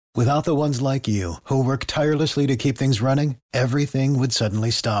Without the ones like you, who work tirelessly to keep things running, everything would suddenly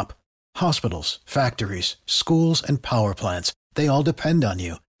stop. Hospitals, factories, schools, and power plants, they all depend on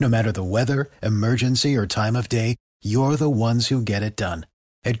you. No matter the weather, emergency, or time of day, you're the ones who get it done.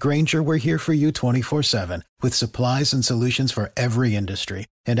 At Grainger, we're here for you 24/7, with supplies and solutions for every industry,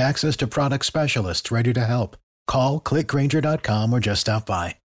 and access to product specialists ready to help. Call, clickgrainger.com, or just stop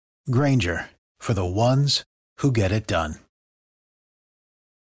by. Grainger, for the ones who get it done.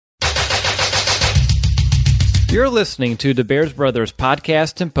 You're listening to the Bears Brothers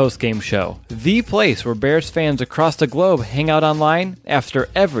podcast and postgame show, the place where Bears fans across the globe hang out online after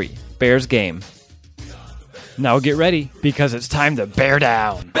every Bears game. Now get ready, because it's time to bear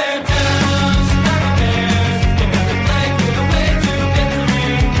down.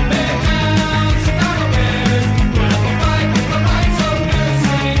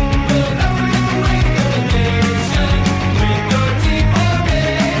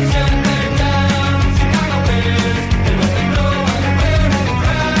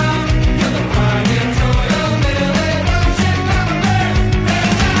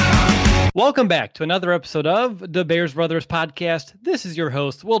 Welcome back to another episode of the Bears Brothers podcast. This is your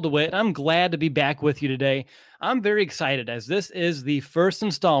host, Will DeWitt. I'm glad to be back with you today. I'm very excited as this is the first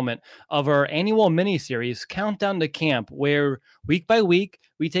installment of our annual mini-series, Countdown to Camp, where week by week,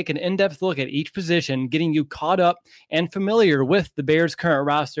 we take an in-depth look at each position, getting you caught up and familiar with the Bears' current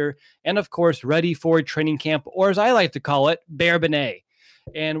roster, and of course, ready for training camp, or as I like to call it, Bear Benet.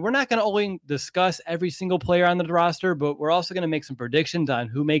 And we're not going to only discuss every single player on the roster, but we're also going to make some predictions on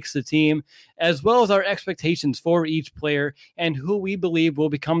who makes the team, as well as our expectations for each player and who we believe will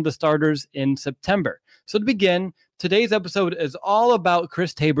become the starters in September. So to begin, today's episode is all about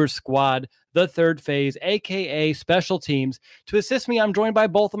Chris Tabor's squad, the third phase, aka special teams. To assist me, I'm joined by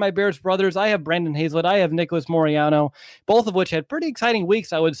both of my Bears brothers. I have Brandon Hazlett. I have Nicholas Moriano, both of which had pretty exciting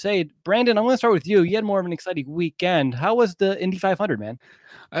weeks, I would say. Brandon, I'm going to start with you. You had more of an exciting weekend. How was the Indy 500, man?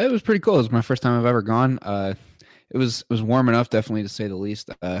 It was pretty cool. It was my first time I've ever gone. It was warm enough, definitely, to say the least.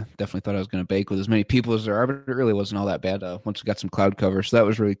 Definitely thought I was going to bake with as many people as there are, but it really wasn't all that bad once we got some cloud cover. So that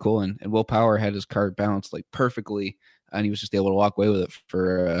was really cool. And Will Power had his card balanced like perfectly, and he was just able to walk away with it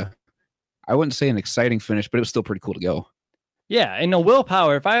for, I wouldn't say an exciting finish, but it was still pretty cool to go. Yeah, and Will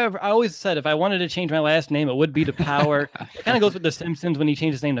Power, I always said if I wanted to change my last name, it would be to Power. It kind of goes with The Simpsons when he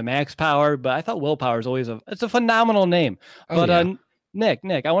changed his name to Max Power, but I thought Will Power is always it's a phenomenal name. Oh, but yeah.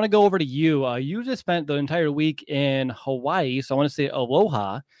 Nick, I want to go over to you. You just spent the entire week in Hawaii, so I want to say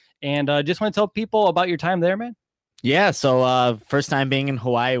aloha, and just want to tell people about your time there, man. Yeah, so first time being in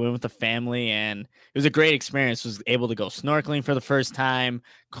Hawaii, went with the family, and it was a great experience. Was able to go snorkeling for the first time,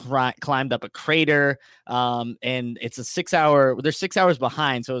 climbed up a crater, and it's a 6 hour. They're 6 hours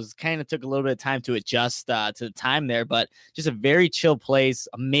behind, so it was kind of took a little bit of time to adjust to the time there. But just a very chill place,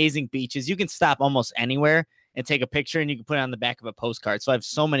 amazing beaches. You can stop almost anywhere and take a picture, and you can put it on the back of a postcard. So I have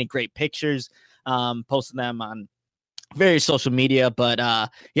so many great pictures, posted them on various social media. But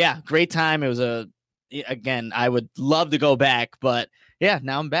yeah, great time. It was again, I would love to go back, but yeah,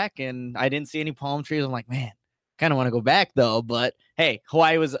 now I'm back and I didn't see any palm trees. I'm like, man, kind of want to go back though. But hey,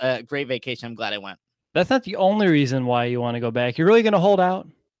 Hawaii was a great vacation. I'm glad I went. That's not the only reason why you want to go back. You're really going to hold out?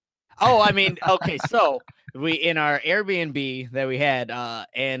 Oh, I mean, okay, so we in our Airbnb that we had,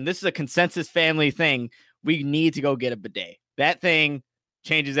 and this is a consensus family thing. We need to go get a bidet. That thing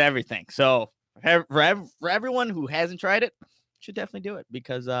changes everything. So for everyone who hasn't tried it, should definitely do it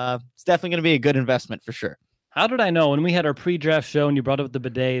because it's definitely going to be a good investment for sure. How did I know when we had our pre-draft show and you brought up the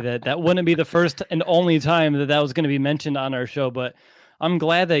bidet that wouldn't be the first and only time that was going to be mentioned on our show? But I'm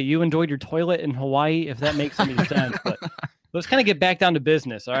glad that you enjoyed your toilet in Hawaii, if that makes any sense. But let's kind of get back down to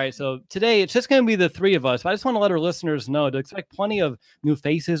business. All right. So today it's just going to be the three of us. But I just want to let our listeners know to expect plenty of new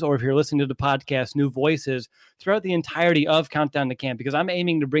faces, or if you're listening to the podcast, new voices throughout the entirety of Countdown to Camp, because I'm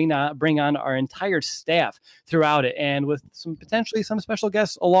aiming to bring on our entire staff throughout it, and with potentially some special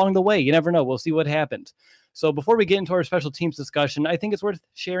guests along the way. You never know. We'll see what happens. So before we get into our special teams discussion, I think it's worth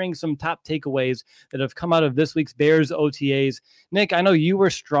sharing some top takeaways that have come out of this week's Bears OTAs. Nick, I know you were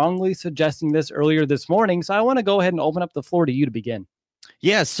strongly suggesting this earlier this morning, so I want to go ahead and open up the floor to you to begin.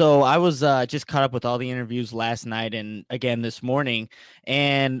 Yeah, so I was just caught up with all the interviews last night and again this morning.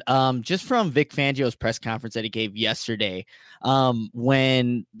 And just from Vic Fangio's press conference that he gave yesterday,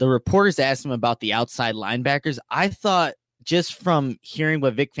 when the reporters asked him about the outside linebackers, I thought just from hearing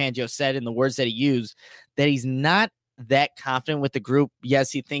what Vic Fangio said and the words that he used, that he's not that confident with the group.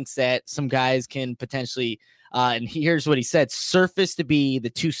 Yes, he thinks that some guys can potentially, and here's what he said, surface to be the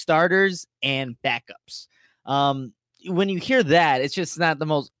two starters and backups. When you hear that, it's just not the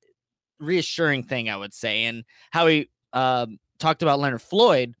most reassuring thing, I would say. And how he talked about Leonard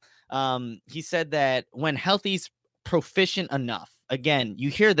Floyd. He said that when healthy's proficient enough, again, you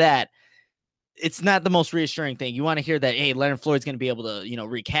hear that. It's not the most reassuring thing. You want to hear that, hey, Leonard Floyd's going to be able to,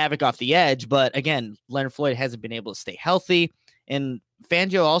 wreak havoc off the edge. But again, Leonard Floyd hasn't been able to stay healthy. And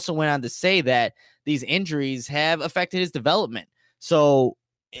Fangio also went on to say that these injuries have affected his development. So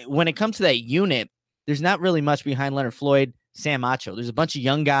when it comes to that unit, there's not really much behind Leonard Floyd, Sam Acho. There's a bunch of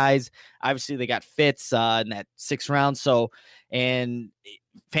young guys. Obviously, they got Fitz in that 6th round. And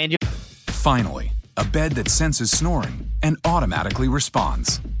Fangio. Finally, a bed that senses snoring and automatically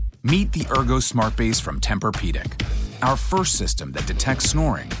responds. Meet the Ergo Smart Base from Tempur-Pedic, our first system that detects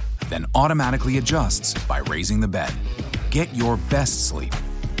snoring, then automatically adjusts by raising the bed. Get your best sleep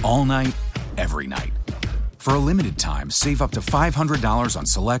all night, every night. For a limited time, save up to $500 on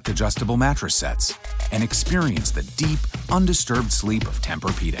select adjustable mattress sets and experience the deep, undisturbed sleep of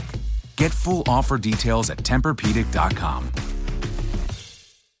Tempur-Pedic. Get full offer details at TempurPedic.com.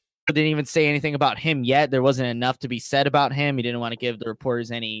 Didn't even say anything about him yet. There wasn't enough to be said about him. He didn't want to give the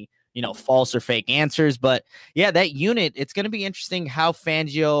reporters any, false or fake answers. But yeah, that unit, it's going to be interesting how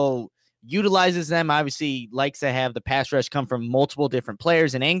Fangio utilizes them. Obviously, likes to have the pass rush come from multiple different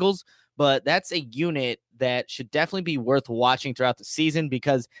players and angles. But that's a unit that should definitely be worth watching throughout the season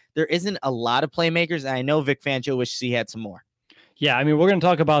because there isn't a lot of playmakers. And I know Vic Fangio wishes he had some more. Yeah, I mean, we're going to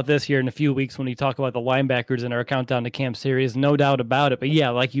talk about this here in a few weeks when we talk about the linebackers in our Countdown to Camp series, no doubt about it. But yeah,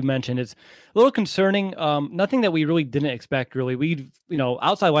 like you mentioned, it's a little concerning. Nothing that we really didn't expect, really.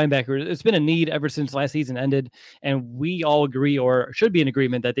 Outside linebackers, it's been a need ever since last season ended, and we all agree or should be in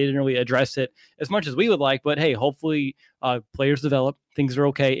agreement that they didn't really address it as much as we would like. But hey, hopefully players develop. Things are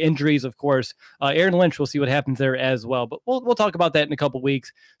okay. Injuries, of course. Aaron Lynch, we'll see what happens there as well. But we'll talk about that in a couple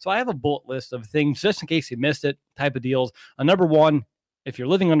weeks. So I have a bullet list of things, just in case you missed it, type of deals. Number one, if you're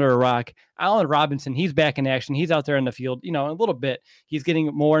living under a rock, Allen Robinson, he's back in action. He's out there in the field, a little bit. He's getting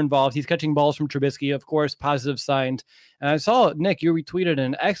more involved. He's catching balls from Trubisky, of course, positive signs. And I saw, Nick, you retweeted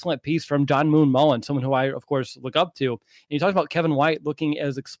an excellent piece from John Moon Mullen, someone who I, of course, look up to. And you talked about Kevin White looking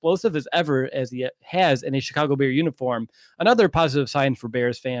as explosive as ever as he has in a Chicago Bear uniform. Another positive sign for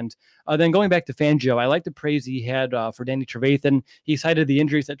Bears fans. Then going back to Fangio, I like the praise he had for Danny Trevathan. He cited the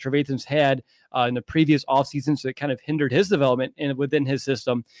injuries that Trevathan's had in the previous offseason, so it kind of hindered his development within his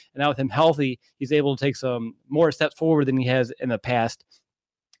system. And now with him healthy, he's able to take some more steps forward than he has in the past.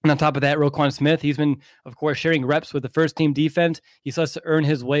 And on top of that, Roquan Smith, he's been, of course, sharing reps with the first team defense. He still has to earn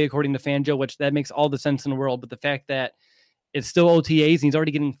his way, according to Fangio, which that makes all the sense in the world. But the fact that it's still OTAs and he's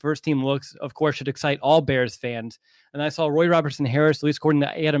already getting first team looks, of course, should excite all Bears fans. And I saw Roy Robertson Harris, at least according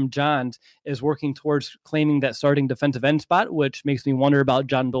to Adam Johns, is working towards claiming that starting defensive end spot, which makes me wonder about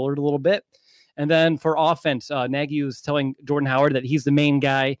John Bullard a little bit. And then for offense, Nagy was telling Jordan Howard that he's the main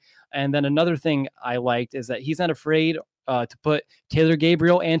guy. And then another thing I liked is that he's not afraid to put Taylor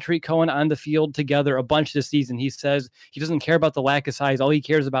Gabriel and Tariq Cohen on the field together a bunch this season. He says he doesn't care about the lack of size. All he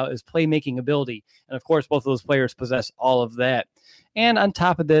cares about is playmaking ability. And of course, both of those players possess all of that. And on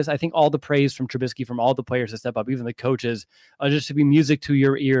top of this, I think all the praise from Trubisky, from all the players to step up, even the coaches, just to be music to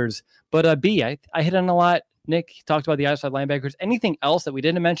your ears. But I hit on a lot. Nick talked about the outside linebackers. Anything else that we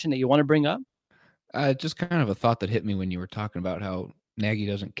didn't mention that you want to bring up? Just kind of a thought that hit me when you were talking about how Nagy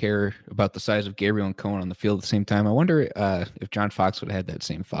doesn't care about the size of Gabriel and Cohen on the field at the same time. I wonder if John Fox would have had that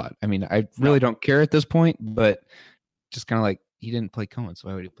same thought. I mean, I really don't care at this point, but just kind of like he didn't play Cohen, so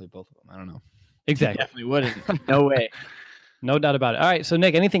why would he play both of them? I don't know. Exactly. Definitely wouldn't. No way. No doubt about it. All right. So,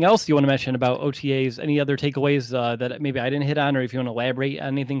 Nick, anything else you want to mention about OTAs? Any other takeaways that maybe I didn't hit on, or if you want to elaborate on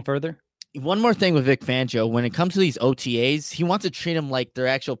anything further? One more thing with Vic Fangio, when it comes to these OTAs, he wants to treat them like their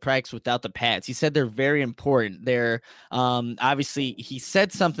actual practice without the pads. He said they're very important. They're obviously, he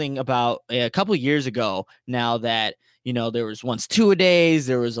said something about a couple of years ago now that, there was once 2-a-days,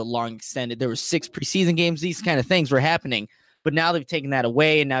 there was a long extended, there was 6 preseason games, these kind of things were happening. But now they've taken that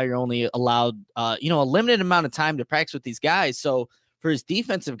away, and now you're only allowed, a limited amount of time to practice with these guys. So for his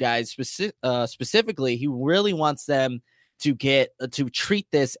defensive guys specifically, he really wants them to treat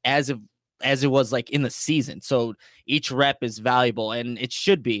this as it was like in the season. So each rep is valuable, and it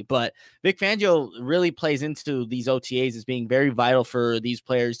should be. But Vic Fangio really plays into these OTAs as being very vital for these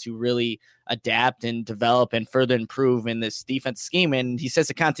players to really adapt and develop and further improve in this defense scheme. And he says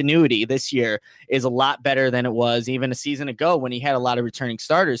the continuity this year is a lot better than it was even a season ago when he had a lot of returning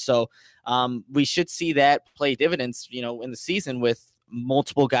starters. So we should see that play dividends, in the season with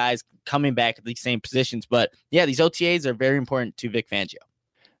multiple guys coming back at the same positions. But yeah, these OTAs are very important to Vic Fangio.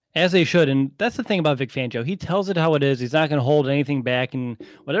 As they should. And that's the thing about Vic Fangio. He tells it how it is. He's not going to hold anything back. And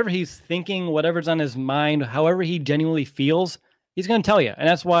whatever he's thinking, whatever's on his mind, however he genuinely feels, he's going to tell you. And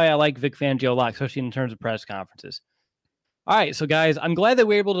that's why I like Vic Fangio a lot, especially in terms of press conferences. All right, so guys, I'm glad that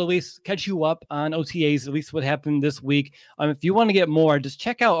we're able to at least catch you up on OTAs, at least what happened this week. If you want to get more, just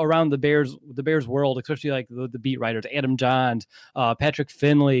check out around the Bears world, especially like the beat writers, Adam Johns, Patrick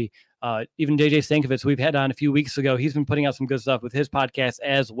Finley, even JJ Stankovitz, we've had on a few weeks ago. He's been putting out some good stuff with his podcast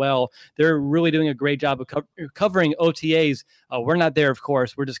as well. They're really doing a great job of covering OTAs. We're not there, of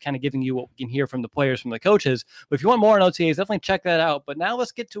course. We're just kind of giving you what we can hear from the players, from the coaches. But if you want more on OTAs, definitely check that out. But now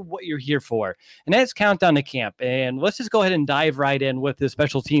let's get to what you're here for. And that's Countdown to Camp. And let's just go ahead and dive right in with the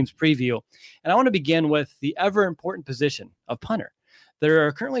special teams preview. And I want to begin with the ever important position of punter. There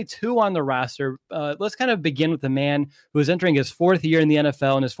are currently 2 on the roster. Let's kind of begin with the man who is entering his 4th year in the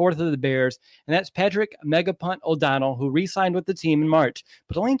NFL and his 4th of the Bears, and that's Patrick Megapunt O'Donnell, who re-signed with the team in March,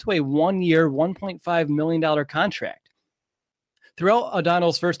 but only to a 1-year, $1.5 million contract. Throughout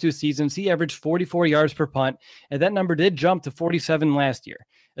O'Donnell's first 2 seasons, he averaged 44 yards per punt, and that number did jump to 47 last year.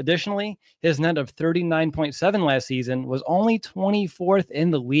 Additionally, his net of 39.7 last season was only 24th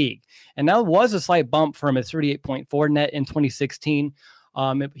in the league, and that was a slight bump from his 38.4 net in 2016.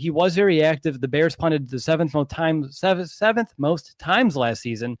 He was very active. The Bears punted the seventh most times last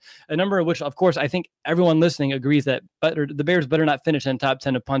season, a number of which, of course, I think everyone listening agrees that the Bears better not finish in top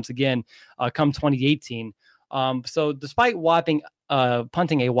 10 of punts again come 2018. So despite punting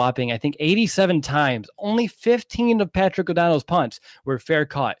a whopping, I think 87 times, only 15 of Patrick O'Donnell's punts were fair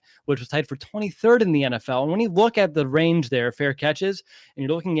caught, which was tied for 23rd in the NFL. And when you look at the range there, fair catches, and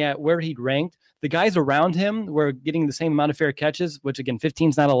you're looking at where he'd ranked, the guys around him were getting the same amount of fair catches, which again,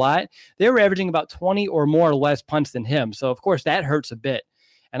 15 is not a lot. They were averaging about 20 or more or less punts than him. So of course that hurts a bit.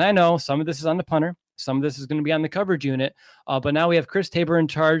 And I know some of this is on the punter. Some of this is going to be on the coverage unit, but now we have Chris Tabor in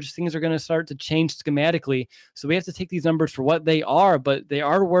charge. Things are going to start to change schematically. So we have to take these numbers for what they are, but they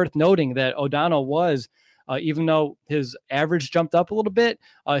are worth noting that O'Donnell was, even though his average jumped up a little bit,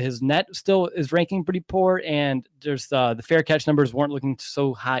 his net still is ranking pretty poor, and there's the fair catch numbers weren't looking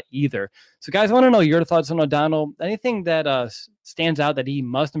so hot either. So guys, I want to know your thoughts on O'Donnell. Anything that stands out that he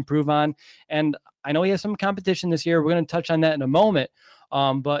must improve on? And I know he has some competition this year. We're going to touch on that in a moment.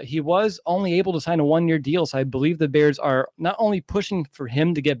 But he was only able to sign a 1-year deal. So I believe the Bears are not only pushing for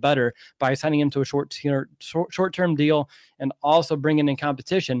him to get better by signing him to a short-term deal and also bringing in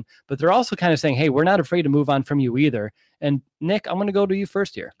competition, but they're also kind of saying, hey, we're not afraid to move on from you either. And Nick, I'm going to go to you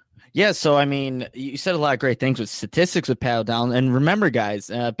first here. Yeah, so I mean, you said a lot of great things with statistics with Pat O'Donnell. And remember, guys,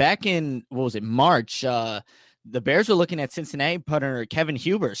 back in, March, the Bears were looking at Cincinnati punter Kevin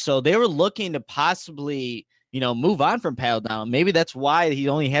Huber. So they were looking to possibly move on from Pat O'Donnell. Maybe that's why he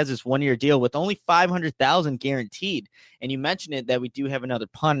only has this 1-year deal with only $500,000 guaranteed. And you mentioned it that we do have another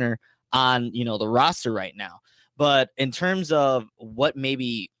punter on, the roster right now. But in terms of what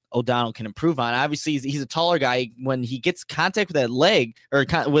maybe O'Donnell can improve on, obviously he's a taller guy. When he gets contact with that leg or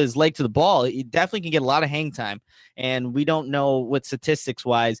with his leg to the ball, he definitely can get a lot of hang time. And we don't know what statistics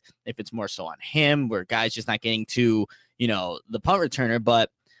wise, if it's more so on him where guys just not getting to, the punt returner. But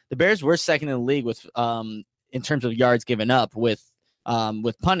the Bears were second in the league with, in terms of yards given up with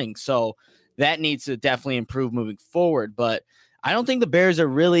punting. So that needs to definitely improve moving forward. But I don't think the Bears are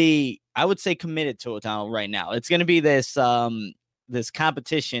really, I would say, committed to O'Donnell right now. It's going to be this this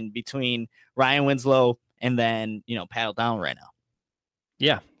competition between Ryan Winslow and then, Pat O'Donnell right now.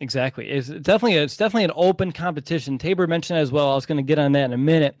 Yeah, exactly. It's definitely an open competition. Tabor mentioned as well. I was going to get on that in a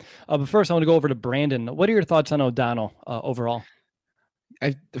minute. But first, I want to go over to Brandon. What are your thoughts on O'Donnell overall?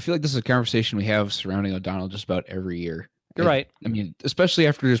 I feel like this is a conversation we have surrounding O'Donnell just about every year. You're right. I mean, especially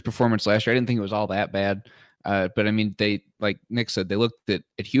after his performance last year, I didn't think it was all that bad. But I mean, they, like Nick said, they looked at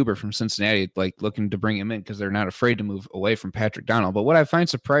Huber from Cincinnati, like looking to bring him in because they're not afraid to move away from Patrick O'Donnell. But what I find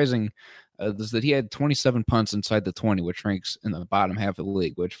surprising is that he had 27 punts inside the 20, which ranks in the bottom half of the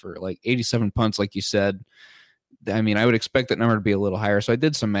league, which for like 87 punts, like you said, I mean, I would expect that number to be a little higher. So I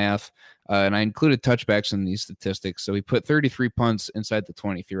did some math and I included touchbacks in these statistics. So he put 33 punts inside the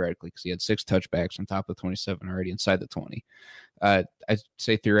 20 theoretically because he had 6 touchbacks on top of 27 already inside the 20. I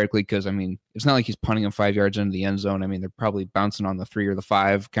say theoretically because, I mean, it's not like he's punting them 5 yards into the end zone. I mean, they're probably bouncing on the 3 or the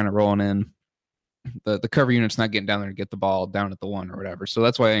 5, kind of rolling in. The cover unit's not getting down there to get the ball down at the 1 or whatever. So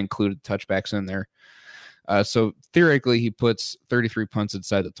that's why I included touchbacks in there. So theoretically, he puts 33 punts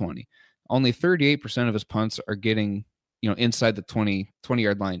inside the 20. Only 38% of his punts are getting, inside the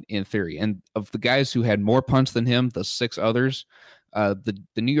 20-yard line in theory. And of the guys who had more punts than him, the 6 others, the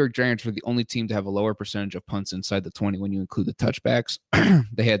New York Giants were the only team to have a lower percentage of punts inside the 20 when you include the touchbacks.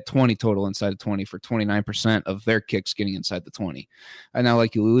 They had 20 total inside the 20 for 29% of their kicks getting inside the 20. And now,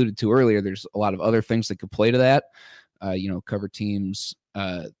 like you alluded to earlier, there's a lot of other things that could play to that. Cover teams,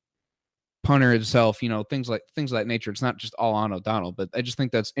 punter itself, things of that nature. It's not just all on O'Donnell, but I just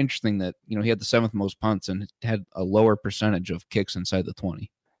think that's interesting that, he had the 7th most punts and had a lower percentage of kicks inside the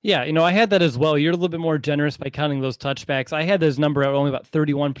 20. Yeah, I had that as well. You're a little bit more generous by counting those touchbacks. I had this number at only about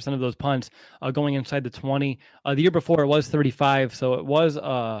 31% of those punts going inside the 20. The year before it was 35, so it was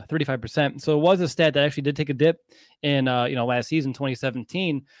 35%. So it was a stat that actually did take a dip in last season,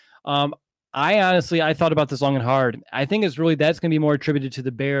 2017. I thought about this long and hard. I think that's going to be more attributed to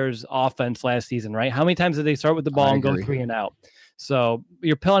the Bears offense last season, right? How many times did they start with the ball and go 3 and out? So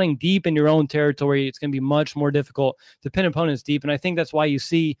you're punting deep in your own territory. It's going to be much more difficult to pin opponents deep. And I think that's why you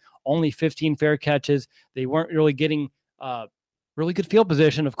see only 15 fair catches. They weren't really getting really good field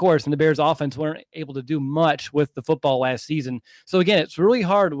position, of course, and the Bears offense weren't able to do much with the football last season. So again, it's really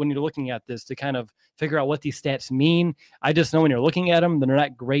hard when you're looking at this to kind of figure out what these stats mean. I just know when you're looking at them, they're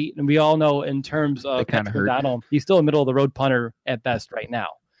not great. And we all know in terms of O'Donnell, he's still a middle of the road punter at best right now.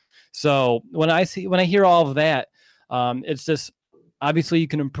 So when I hear all of that, it's just, obviously you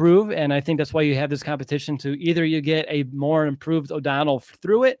can improve. And I think that's why you have this competition to either you get a more improved O'Donnell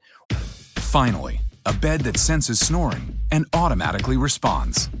through it. Finally, a bed that senses snoring and automatically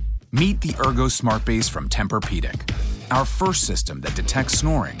responds. Meet the Ergo Smart Base from Tempur-Pedic, our first system that detects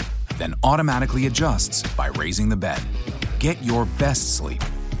snoring, then automatically adjusts by raising the bed. Get your best sleep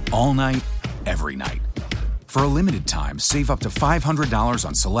all night, every night. For a limited time, save up to $500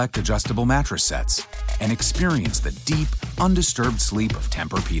 on select adjustable mattress sets and experience the deep, undisturbed sleep of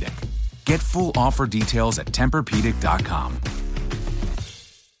Tempur-Pedic. Get full offer details at TempurPedic.com.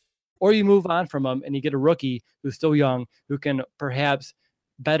 Or you move on from them and you get a rookie who's still young, who can perhaps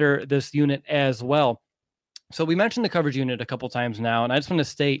better this unit as well. So we mentioned the coverage unit a couple times now, and I just want to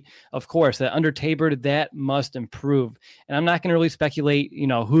state, of course, that under Tabor, that must improve. And I'm not going to really speculate,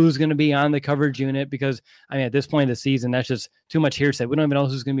 who's going to be on the coverage unit because, at this point of the season, that's just too much hearsay. We don't even know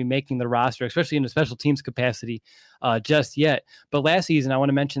who's going to be making the roster, especially in the special teams capacity just yet. But last season, I want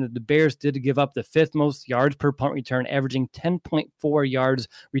to mention that the Bears did give up the 5th most yards per punt return, averaging 10.4 yards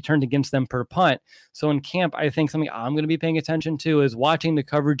returned against them per punt. So in camp, I think something I'm going to be paying attention to is watching the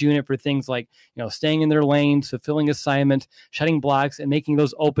coverage unit for things like, staying in their lanes, fulfilling assignments, shutting blocks, and making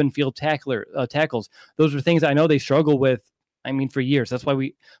those open field tackles. Those are things I know they struggle with. For years. That's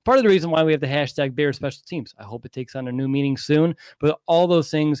why part of the reason why we have the hashtag Bears Special Teams. I hope it takes on a new meaning soon, but all those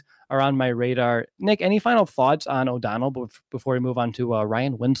things are on my radar. Nick, any final thoughts on O'Donnell before we move on to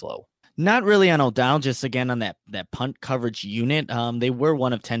Ryan Winslow? Not really on O'Donnell, just again on that punt coverage unit. They were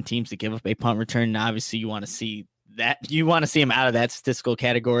one of 10 teams to give up a punt return. And obviously you want to see him out of that statistical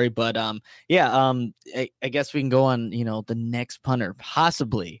category, but I guess we can go on, the next punter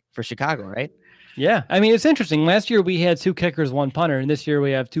possibly for Chicago, right? Yeah, it's interesting. Last year we had 2 kickers, 1 punter, and this year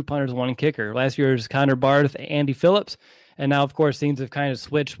we have 2 punters, 1 kicker. Last year was Connor Barth, Andy Phillips, and now, of course, things have kind of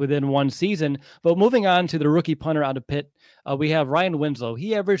switched within one season. But moving on to the rookie punter out of Pitt, we have Ryan Winslow.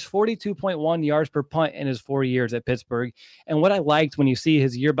 He averaged 42.1 yards per punt in his 4 years at Pittsburgh. And what I liked when you see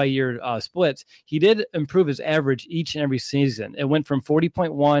his year-by-year splits, he did improve his average each and every season. It went from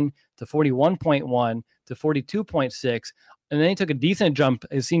 40.1 to 41.1 to 42.6. And then he took a decent jump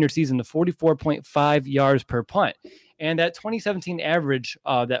his senior season to 44.5 yards per punt. And that 2017 average,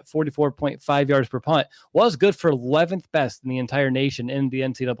 that 44.5 yards per punt, was good for 11th best in the entire nation in the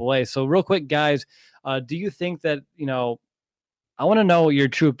NCAA. So real quick, guys, do you think that, I want to know your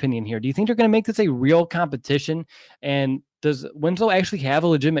true opinion here. Do you think they're going to make this a real competition? And does Winslow actually have a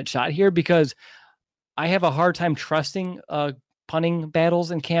legitimate shot here? Because I have a hard time trusting punting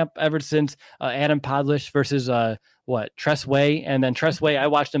battles in camp ever since Adam Podlish versus Tress Way. And then Tress Way, I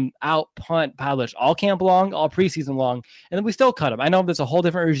watched him out punt Podlish all camp long, all preseason long, and then we still cut him. I know that's a whole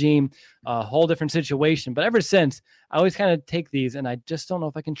different regime, a whole different situation, but ever since, I always kind of take these, and I just don't know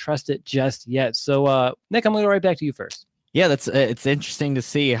if I can trust it just yet. So, Nick, I'm going to go right back to you first. Yeah, it's interesting to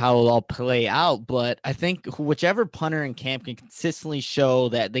see how it'll all play out, but I think whichever punter in camp can consistently show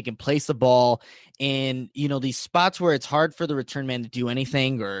that they can place the ball in, these spots where it's hard for the return man to do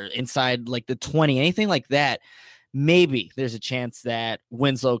anything, or inside like the 20, anything like that, maybe there's a chance that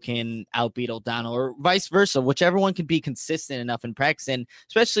Winslow can outbeat O'Donnell, or vice versa. Whichever one can be consistent enough in practice, and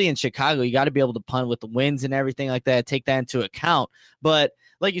especially in Chicago, you got to be able to punt with the winds and everything like that, take that into account. But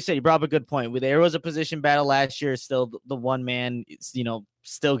like you said, you brought up a good point. There was a position battle last year. Still, the one man,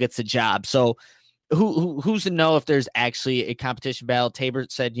 still gets a job. So who's to know if there's actually a competition battle? Tabor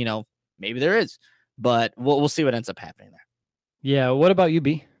said, maybe there is, but we'll see what ends up happening there. Yeah. What about you,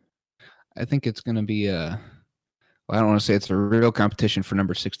 B? I think it's going to be I don't want to say it's a real competition for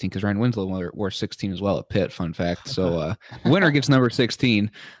number 16 because Ryan Winslow wore 16 as well at Pitt. Fun fact. So winner gets number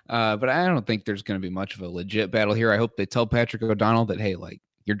 16. But I don't think there's going to be much of a legit battle here. I hope they tell Patrick O'Donnell that, hey, like,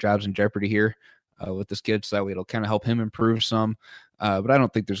 your job's in jeopardy here with this kid, so that way it'll kind of help him improve some. But I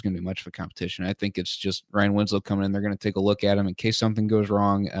don't think there's going to be much of a competition. I think it's just Ryan Winslow coming in. They're going to take a look at him in case something goes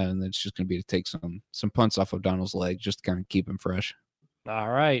wrong, and it's just going to be to take some punts off O'Donnell's leg just to kind of keep him fresh. All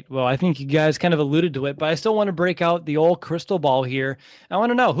right. Well, I think you guys kind of alluded to it, but I still want to break out the old crystal ball here. I want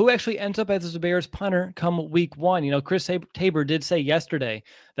to know who actually ends up as the Bears punter come week 1. You know, Chris Tabor did say yesterday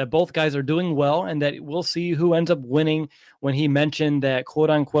that both guys are doing well and that we'll see who ends up winning when he mentioned that, quote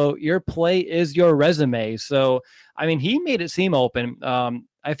unquote, your play is your resume. So, I mean, he made it seem open.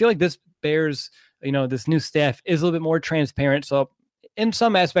 I feel like this Bears, this new staff is a little bit more transparent. So, in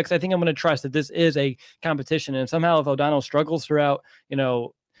some aspects, I think I'm going to trust that this is a competition. And somehow if O'Donnell struggles throughout,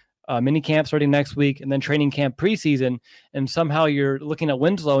 mini camp starting next week and then training camp preseason, and somehow you're looking at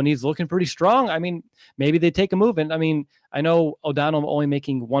Winslow and he's looking pretty strong, I mean, maybe they take a move. And I mean, I know O'Donnell only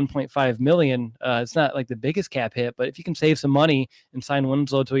making $1.5 million. It's not like the biggest cap hit, but if you can save some money and sign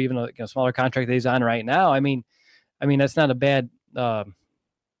Winslow to even a smaller contract that he's on right now, I mean, that's not a bad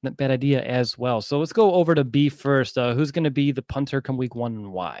idea as well. So let's go over to B first. Who's going to be the punter come week 1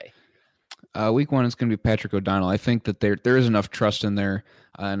 and why? Week 1 is going to be Patrick O'Donnell. I think that there is enough trust in there,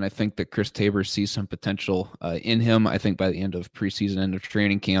 and I think that Chris Tabor sees some potential in him. I think by the end of preseason, end of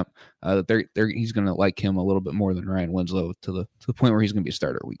training camp, he's going to like him a little bit more than Ryan Winslow to the point where he's going to be a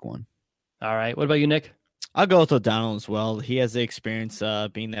starter week 1. All right. What about you, Nick? I'll go with O'Donnell as well. He has the experience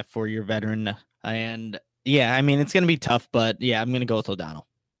being that 4-year veteran, and yeah, I mean, it's going to be tough, but yeah, I'm going to go with O'Donnell.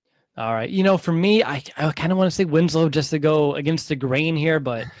 All right. For me, I kind of want to say Winslow just to go against the grain here,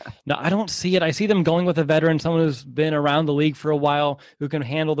 but no, I don't see it. I see them going with a veteran, someone who's been around the league for a while, who can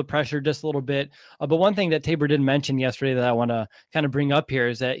handle the pressure just a little bit. But one thing that Tabor did mention yesterday that I want to kind of bring up here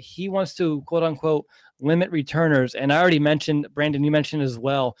is that he wants to, quote unquote, limit returners. And I already mentioned, Brandon, you mentioned as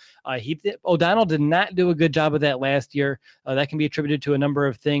well, O'Donnell did not do a good job of that last year. That can be attributed to a number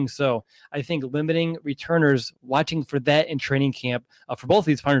of things. So I think limiting returners, watching for that in training camp for both of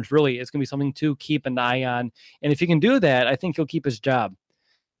these punters, really is going to be something to keep an eye on. And if he can do that, I think he'll keep his job.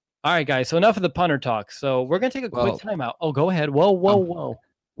 All right, guys. So enough of the punter talk. So we're going to take a quick timeout. Oh, go ahead. Whoa. Whoa.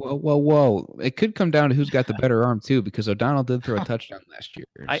 It could come down to who's got the better arm, too, because O'Donnell did throw a touchdown last year.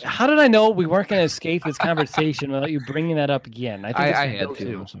 So. How did I know we weren't going to escape this conversation without you bringing that up again? I had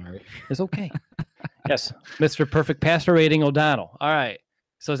to. I'm sorry. It's okay. Yes, Mr. Perfect Passer Rating O'Donnell. All right.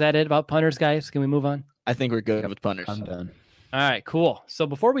 So is that it about punters, guys? Can we move on? I think we're good with punters. I'm done. All right, cool. So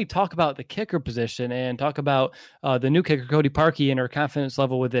before we talk about the kicker position and talk about the new kicker, Cody Parkey, and our confidence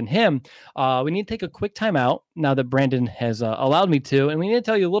level within him, we need to take a quick time out now that Brandon has allowed me to, and we need to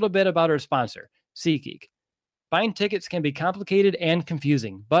tell you a little bit about our sponsor, SeatGeek. Buying tickets can be complicated and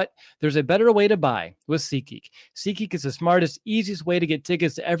confusing, but there's a better way to buy with SeatGeek. SeatGeek is the smartest, easiest way to get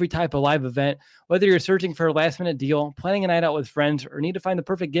tickets to every type of live event. Whether you're searching for a last-minute deal, planning a night out with friends, or need to find the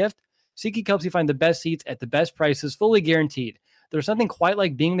perfect gift, SeatGeek helps you find the best seats at the best prices, fully guaranteed. There's nothing quite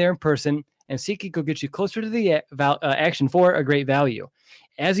like being there in person, and SeatGeek will get you closer to the action for a great value.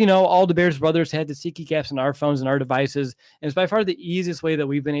 As you know, all the Bears brothers had the SeatGeek apps on our phones and our devices, and it's by far the easiest way that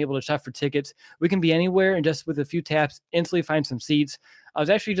we've been able to shop for tickets. We can be anywhere and just with a few taps, instantly find some seats. I was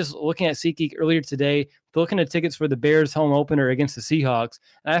actually just looking at SeatGeek earlier today, looking at tickets for the Bears home opener against the Seahawks,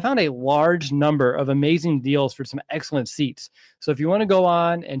 and I found a large number of amazing deals for some excellent seats. So if you want to go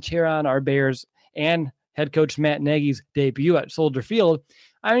on and cheer on our Bears and head coach Matt Nagy's debut at Soldier Field,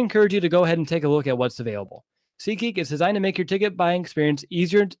 I encourage you to go ahead and take a look at what's available. SeatGeek is designed to make your ticket buying experience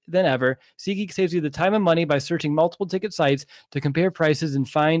easier than ever. SeatGeek saves you the time and money by searching multiple ticket sites to compare prices and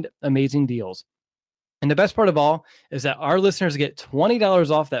find amazing deals. And the best part of all is that our listeners get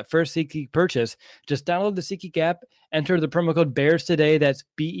 $20 off that first SeatGeek purchase. Just download the SeatGeek app, enter the promo code BEARS today. That's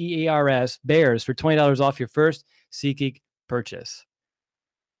BEARS, BEARS, for $20 off your first SeatGeek purchase.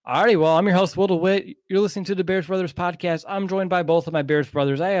 All right, well, I'm your host, Will DeWitt. You're listening to the Bears Brothers podcast. I'm joined by both of my Bears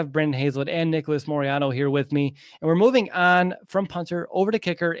brothers. I have Brendan Hazlett and Nicholas Moriano here with me. And we're moving on from punter over to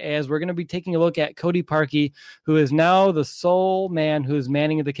kicker as we're going to be taking a look at Cody Parkey, who is now the sole man who is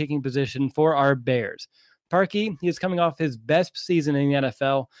manning the kicking position for our Bears. Parkey, he is coming off his best season in the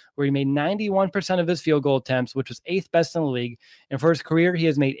NFL, where he made 91% of his field goal attempts, which was 8th best in the league. And for his career, he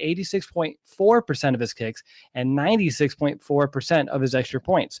has made 86.4% of his kicks and 96.4% of his extra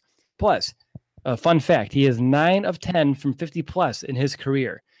points. Plus, a fun fact, he is 9 of 10 from 50-plus in his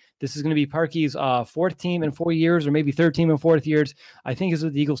career. This is going to be Parkey's fourth team in 4 years, or maybe third team in 4 years. I think he's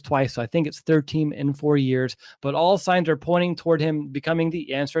with the Eagles twice, so I think it's third team in 4 years. But all signs are pointing toward him becoming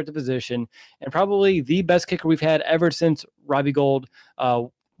the answer at the position, and probably the best kicker we've had ever since Robbie Gould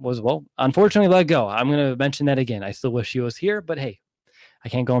was, well, unfortunately let go. I'm going to mention that again. I still wish he was here, but hey, I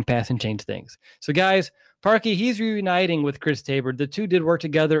can't go and pass and change things. So, guys, Parky, he's reuniting with Chris Tabor. The two did work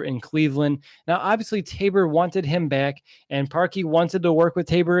together in Cleveland. Now, obviously, Tabor wanted him back, and Parky wanted to work with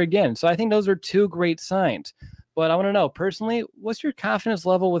Tabor again. So I think those are two great signs. But I want to know, personally, what's your confidence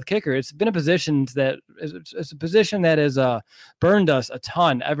level with kicker? It's been a position that has burned us a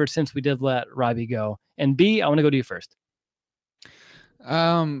ton ever since we did let Robbie go. And B, I want to go to you first.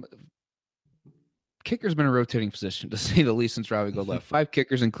 Kicker's been a rotating position, to say the least, since Robbie Gould left. 5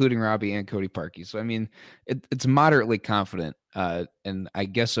 kickers, including Robbie and Cody Parkey. So, I mean, it's moderately confident. And I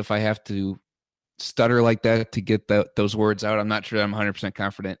guess if I have to stutter like that to get those words out, I'm not sure that I'm 100%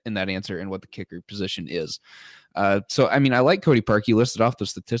 confident in that answer and what the kicker position is. So, I mean, I like Cody Parkey. Listed off the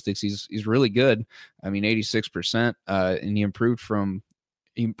statistics. He's really good. I mean, 86%. And he improved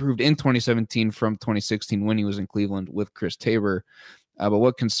in 2017 from 2016 when he was in Cleveland with Chris Tabor. But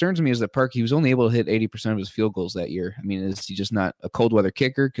what concerns me is that Parkey was only able to hit 80% of his field goals that year. I mean, is he just not a cold weather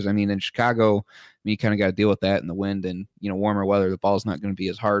kicker? Because, I mean, in Chicago, you kind of got to deal with that in the wind and, warmer weather. The ball's not going to be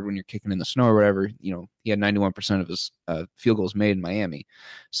as hard when you're kicking in the snow or whatever. He had 91% of his field goals made in Miami.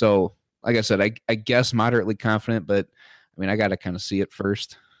 So, like I said, I guess moderately confident, but, I mean, I got to kind of see it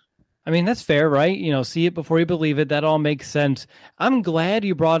first. I mean, that's fair, right? See it before you believe it. That all makes sense. I'm glad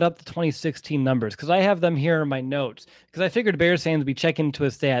you brought up the 2016 numbers because I have them here in my notes because I figured Bears fans would be checking to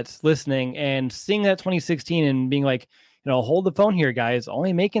his stats, listening, and seeing that 2016 and being like, hold the phone here, guys.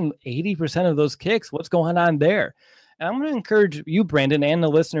 Only making 80% of those kicks. What's going on there? And I'm going to encourage you, Brandon, and the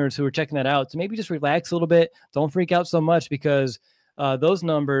listeners who are checking that out to maybe just relax a little bit. Don't freak out so much because those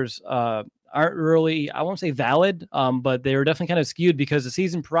numbers aren't really, I won't say valid, but they were definitely kind of skewed because the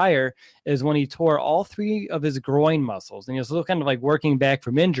season prior is when he tore all 3 of his groin muscles and he was still kind of like working back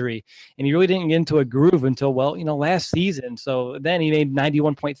from injury and he really didn't get into a groove until, last season. So then he made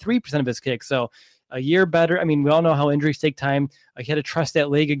 91.3% of his kicks. So a year better. I mean, we all know how injuries take time. He had to trust that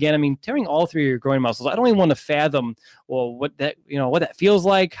leg again. I mean, tearing all 3 of your groin muscles, I don't even want to fathom, what that feels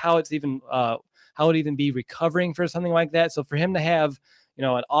like, how it even be recovering for something like that. So for him to have,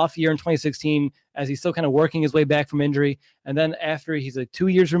 an off year in 2016 as he's still kind of working his way back from injury. And then after he's 2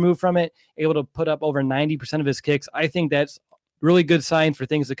 years removed from it, able to put up over 90% of his kicks. I think that's really good sign for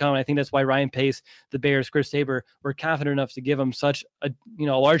things to come. And I think that's why Ryan Pace, the Bears, Chris Tabor were confident enough to give him such a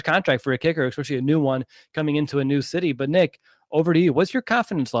large contract for a kicker, especially a new one coming into a new city. But Nick, over to you. What's your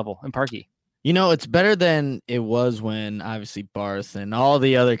confidence level in Parkey? It's better than it was when obviously Barth and all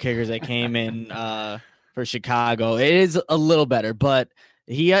the other kickers that came in for Chicago. It is a little better, but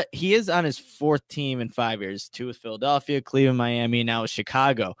he is on his 4th team in 5 years, 2 with Philadelphia, Cleveland, Miami, now with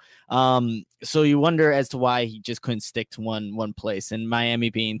Chicago. So you wonder as to why he just couldn't stick to one place, and Miami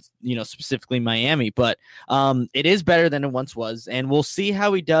being, specifically Miami. But it is better than it once was, and we'll see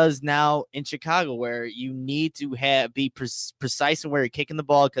how he does now in Chicago, where you need to be precise in where you're kicking the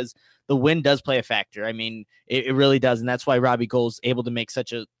ball because the wind does play a factor. I mean, it really does, and that's why Robbie Gould's able to make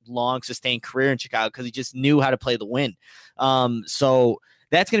such a long, sustained career in Chicago because he just knew how to play the wind. So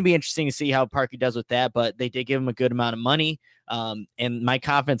that's going to be interesting to see how Parkey does with that, but they did give him a good amount of money. And my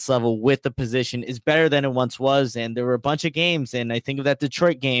confidence level with the position is better than it once was. And there were a bunch of games. And I think of that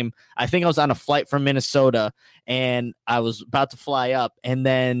Detroit game. I think I was on a flight from Minnesota and I was about to fly up. And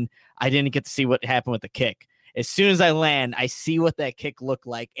then I didn't get to see what happened with the kick. As soon as I land, I see what that kick looked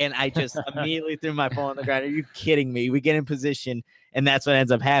like. And I just immediately threw my phone on the ground. Are you kidding me? We get in position and that's what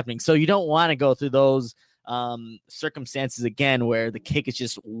ends up happening. So you don't want to go through those circumstances again where the kick is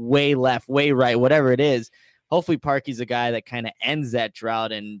just way left, way right, whatever it is. Hopefully Parkey's a guy that kind of ends that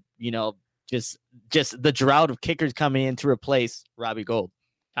drought and just the drought of kickers coming in to replace Robbie Gould.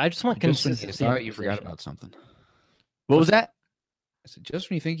 I just want consistency. I thought you forgot about something. What was that? I said just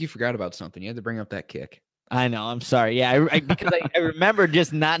when you think you forgot about something, you had to bring up that kick. I know. I'm sorry. Yeah, because I remember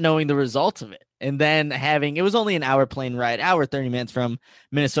just not knowing the results of it. And then it was only an hour plane ride, 30 minutes from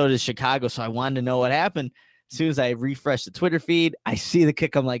Minnesota to Chicago. So I wanted to know what happened. As soon as I refresh the Twitter feed, I see the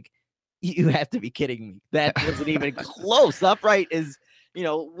kick. I'm like, you have to be kidding me. That wasn't even close. Upright is,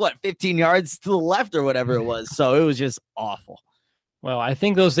 15 yards to the left or whatever it was. So it was just awful. Well, I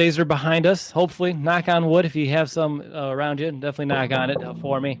think those days are behind us. Hopefully, knock on wood. If you have some around you, definitely knock on it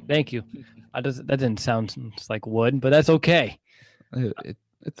for me. Thank you. That didn't sound like wood, but that's okay.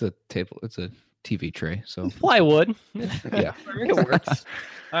 It's a table. It's a TV tray. So plywood. Yeah, it works.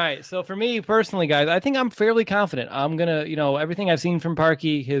 All right. So for me personally, guys, I think I'm fairly confident. I'm gonna, everything I've seen from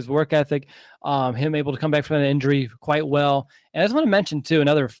Parkey, his work ethic, him able to come back from an injury quite well. And I just want to mention too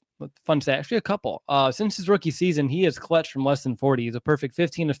another fun stat, actually a couple. Since his rookie season, he has clutched from less than 40. He's a perfect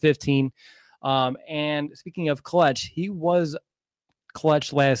 15 of 15. And speaking of clutch, he was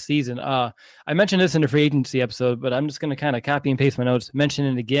clutch last season. I mentioned this in the free agency episode, but I'm just going to kind of copy and paste my notes, mention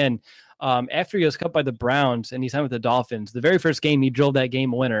it again. after he was cut by the Browns and he signed with the Dolphins. The very first game, he drove that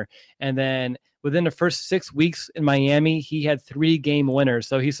game winner. And then within the first 6 weeks in Miami, he had 3 game winners.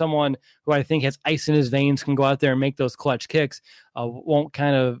 So he's someone who I think has ice in his veins, can go out there and make those clutch kicks, won't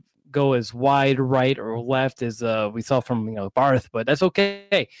kind of go as wide right or left as we saw from Barth, but that's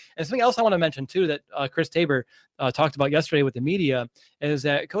okay. And something else I want to mention too that Chris Tabor talked about yesterday with the media is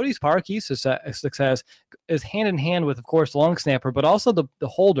that Cody Parkey's success is hand in hand with, of course, the long snapper, but also the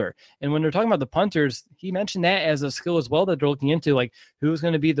holder. And when they're talking about the punters, he mentioned that as a skill as well that they're looking into, like who's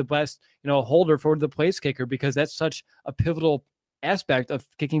going to be the best holder for the place kicker, because that's such a pivotal aspect of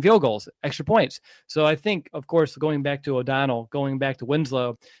kicking field goals, extra points. So I think, of course, going back to O'Donnell, going back to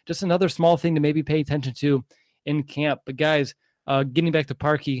Winslow, just another small thing to maybe pay attention to in camp. But guys, getting back to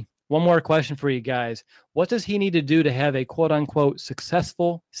Parkey, one more question for you guys. What does he need to do to have a quote unquote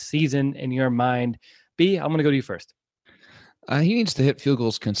successful season in your mind? B, I'm going to go to you first. He needs to hit field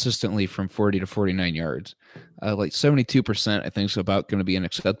goals consistently from 40 to 49 yards. Like 72%, I think is about going to be an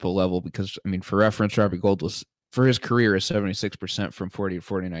acceptable level because, I mean, for reference, Robert Gold was for his career is 76% from 40 to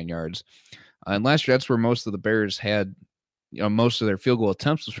 49 yards. And last year, that's where most of the Bears had, most of their field goal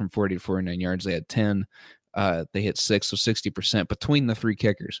attempts was from 40 to 49 yards. They had 10. They hit 6, so 60% between the 3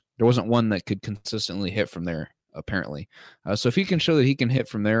 kickers. There wasn't one that could consistently hit from there, apparently. So if he can show that he can hit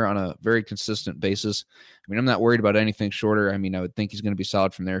from there on a very consistent basis, I mean, I'm not worried about anything shorter. I mean, I would think he's going to be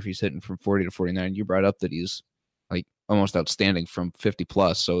solid from there if he's hitting from 40 to 49. You brought up that he's like almost outstanding from 50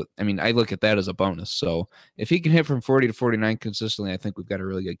 plus. So, I mean, I look at that as a bonus. So if he can hit from 40 to 49 consistently, I think we've got a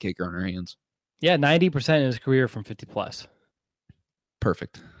really good kicker on our hands. Yeah, 90% in his career from 50 plus.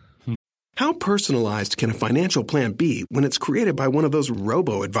 Perfect. How personalized can a financial plan be when it's created by one of those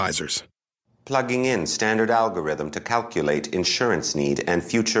robo-advisors? Plugging in standard algorithm to calculate insurance need and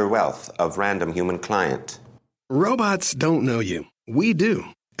future wealth of random human client. Robots don't know you. We do.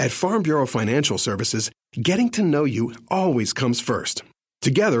 At Farm Bureau Financial Services, getting to know you always comes first.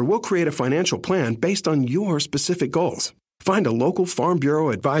 Together, we'll create a financial plan based on your specific goals. Find a local Farm Bureau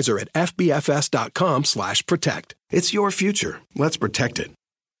advisor at fbfs.com/protect. It's your future. Let's protect it.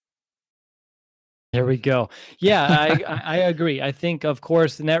 There we go. Yeah, I agree. I think, of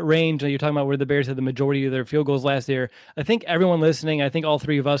course, in that range, you're talking about where the Bears had the majority of their field goals last year. I think everyone listening, I think all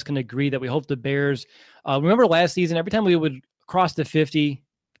three of us can agree that we hope the Bears, remember last season, every time we would cross the 50,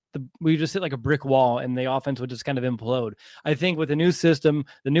 we just hit like a brick wall and the offense would just kind of implode. I think with the new system,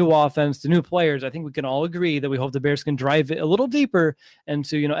 the new offense, the new players, I think we can all agree that we hope the Bears can drive it a little deeper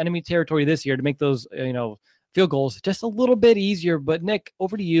into, enemy territory this year to make those, field goals just a little bit easier. But Nick,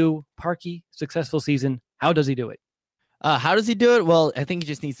 over to you. Parkey, successful season. How does he do it? How does he do it? Well, I think he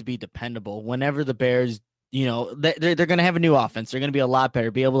just needs to be dependable. Whenever the Bears, they're going to have a new offense. They're going to be a lot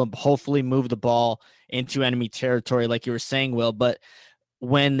better, be able to hopefully move the ball into enemy territory, like you were saying, Will. But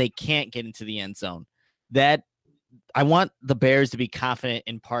when they can't get into the end zone, that I want the Bears to be confident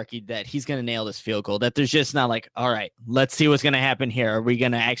in Parkey that he's going to nail this field goal, that there's just not like, all right, let's see what's going to happen here. Are we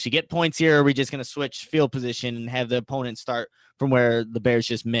going to actually get points here? Or are we just going to switch field position and have the opponent start from where the Bears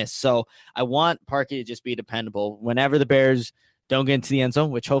just missed? So I want Parkey to just be dependable whenever the Bears don't get into the end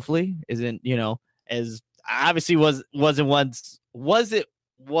zone, which hopefully isn't, as obviously was what it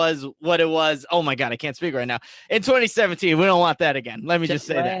was. Oh my God, I can't speak right now. In 2017, we don't want that again. Let me just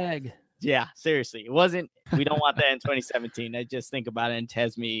say that. Yeah, seriously. It wasn't, we don't want that in 2017. I just think about it and it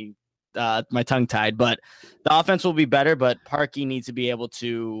has me, my tongue tied, but the offense will be better, but Parkey needs to be able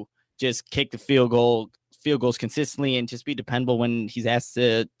to just kick the field goals consistently and just be dependable when he's asked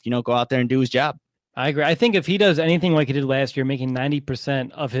to, go out there and do his job. I agree. I think if he does anything like he did last year, making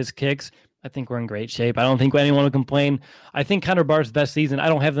 90% of his kicks, I think we're in great shape. I don't think anyone would complain. I think Connor Barth's best season. I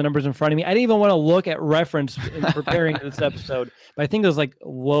don't have the numbers in front of me. I didn't even want to look at reference in preparing this episode, but I think it was like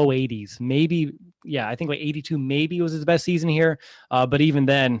low 80s, maybe. Yeah, I think like 82 maybe was his best season here. But even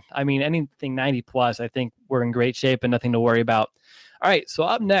then, I mean, anything 90 plus, I think we're in great shape and nothing to worry about. All right, so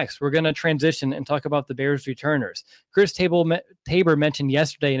up next, we're going to transition and talk about the Bears returners. Chris Tabor mentioned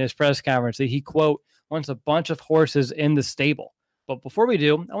yesterday in his press conference that he, quote, wants a bunch of horses in the stable. But before we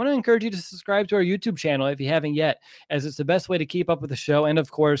do, I want to encourage you to subscribe to our YouTube channel if you haven't yet, as it's the best way to keep up with the show and,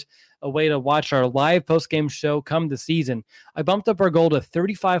 of course, a way to watch our live post-game show come the season. I bumped up our goal to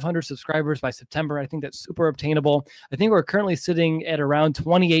 3,500 subscribers by September. I think that's super obtainable. I think we're currently sitting at around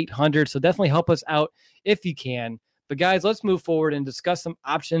 2,800, so definitely help us out if you can. But, guys, let's move forward and discuss some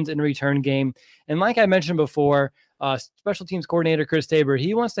options in the return game. And like I mentioned before, special teams coordinator Chris Tabor,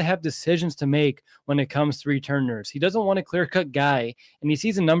 he wants to have decisions to make when it comes to returners. He doesn't want a clear-cut guy, and he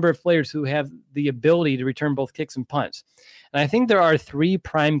sees a number of players who have the ability to return both kicks and punts. And I think there are 3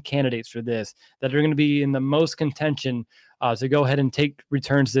 prime candidates for this that are going to be in the most contention to go ahead and take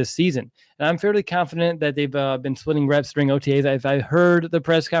returns this season. And I'm fairly confident that they've been splitting reps during OTAs. If I heard the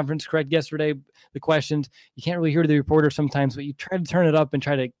press conference correct yesterday, the questions, you can't really hear the reporter sometimes, but you try to turn it up and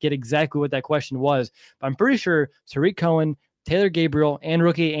try to get exactly what that question was. But I'm pretty sure Tarik Cohen, Taylor Gabriel, and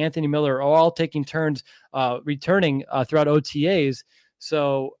rookie Anthony Miller are all taking turns returning throughout OTAs.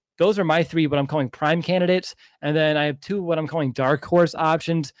 So those are my three, what I'm calling prime candidates. And then I have two, what I'm calling dark horse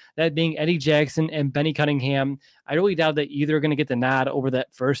options, that being Eddie Jackson and Benny Cunningham. I really doubt that either are going to get the nod over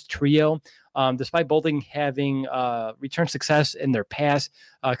that first trio. Despite both having return success in their past,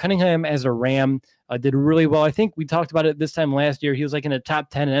 Cunningham as a Ram did really well. I think we talked about it this time last year. He was like in the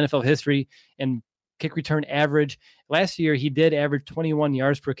top 10 in NFL history in kick return average. Last year, he did average 21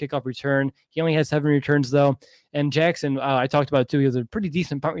 yards per kickoff return. He only had 7 returns, though. And Jackson, I talked about it, too. He was a pretty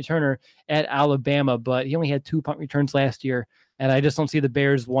decent punt returner at Alabama, but he only had 2 punt returns last year. And I just don't see the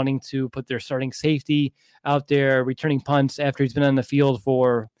Bears wanting to put their starting safety out there returning punts after he's been on the field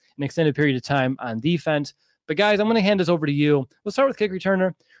for an extended period of time on defense. But, guys, I'm going to hand this over to you. Let's start with kick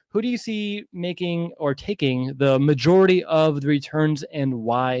returner. Who do you see making or taking the majority of the returns and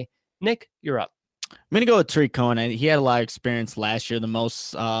why? Nick, you're up. I'm going to go with Tarik Cohen. He had a lot of experience last year, the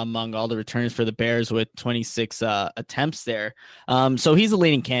most among all the returners for the Bears with 26 attempts there. So he's a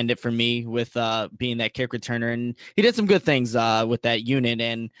leading candidate for me with being that kick returner. And he did some good things with that unit.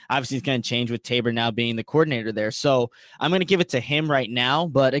 And obviously he's going to change with Tabor now being the coordinator there. So I'm going to give it to him right now.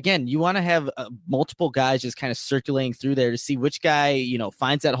 But again, you want to have multiple guys just kind of circulating through there to see which guy,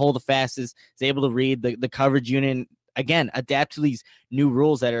 finds that hole the fastest, is able to read the coverage unit. Again, adapt to these new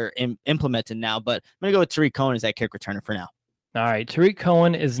rules that are implemented now. But I'm going to go with Tarik Cohen as that kick returner for now. All right. Tarik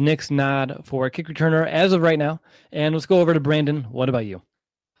Cohen is Nick's nod for a kick returner as of right now. And let's go over to Brandon. What about you?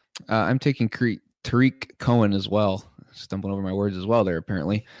 I'm taking Tarik Cohen as well. Stumbling over my words as well there,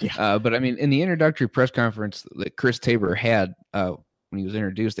 apparently. Yeah. But I mean, in the introductory press conference that Chris Tabor had when he was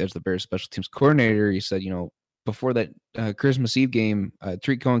introduced as the Bears special teams coordinator, he said, before that Christmas Eve game,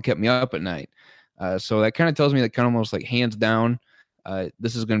 Tarik Cohen kept me up at night. So that kind of tells me that kind of almost like hands down,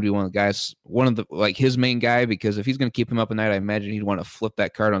 this is going to be one of the guys, his main guy, because if he's going to keep him up at night, I imagine he'd want to flip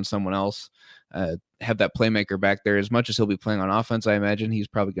that card on someone else, have that playmaker back there. As much as he'll be playing on offense, I imagine he's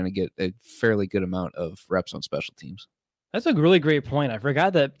probably going to get a fairly good amount of reps on special teams. That's a really great point. I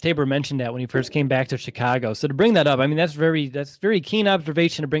forgot that Tabor mentioned that when he first came back to Chicago. So to bring that up, I mean, that's very keen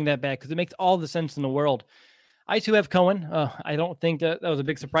observation to bring that back because it makes all the sense in the world. I too have Cohen. I don't think that was a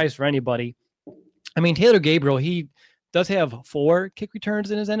big surprise for anybody. I mean, Taylor Gabriel, he does have 4 kick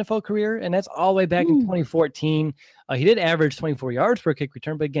returns in his NFL career, and that's all the way back in 2014. He did average 24 yards per kick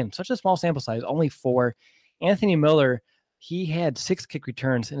return, but again, such a small sample size, only 4. Anthony Miller, he had 6 kick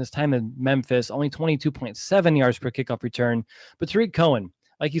returns in his time in Memphis, only 22.7 yards per kickoff return. But Tarik Cohen,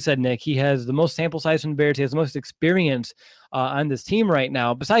 like you said, Nick, he has the most sample size from the Bears. He has the most experience on this team right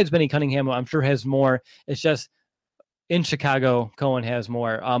now. Besides Benny Cunningham, who I'm sure has more. It's just in Chicago, Cohen has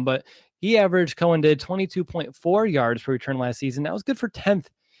more. But Cohen did 22.4 yards per return last season. That was good for 10th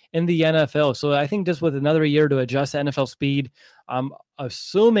in the NFL. So I think just with another year to adjust to NFL speed,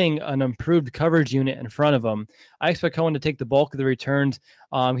 assuming an improved coverage unit in front of him, I expect Cohen to take the bulk of the returns.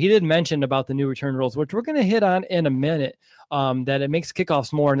 He did mention about the new return rules, which we're going to hit on in a minute, that it makes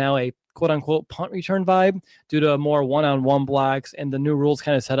kickoffs more now a quote-unquote punt return vibe due to more one-on-one blocks, and the new rules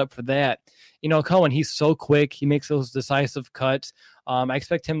kind of set up for that. Cohen, he's so quick. He makes those decisive cuts. I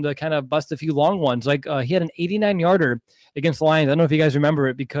expect him to kind of bust a few long ones. Like he had an 89-yarder against the Lions. I don't know if you guys remember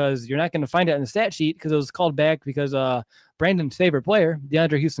it because you're not going to find it in the stat sheet because it was called back because Brandon's favorite player,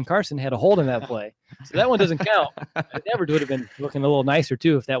 DeAndre Houston Carson, had a hold in that play. So that one doesn't count. The average would have been looking a little nicer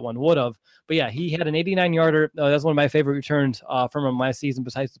too if that one would have. But yeah, he had an 89-yarder. That's one of my favorite returns from him last season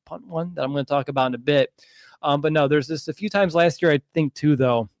besides the punt one that I'm going to talk about in a bit. But no, there's just a few times last year, I think too,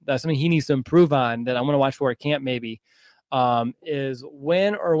 though, that's something he needs to improve on that I'm going to watch for at camp maybe. Is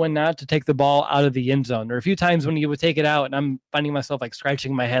when or when not to take the ball out of the end zone. There are a few times when you would take it out and I'm finding myself like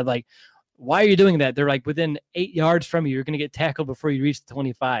scratching my head, like, why are you doing that? They're like within 8 yards from you. You're going to get tackled before you reach the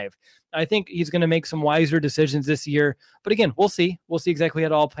 25. I think he's going to make some wiser decisions this year. But again, we'll see. We'll see exactly how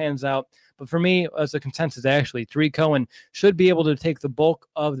it all plans out. But for me, as a consensus, actually, Tarik Cohen should be able to take the bulk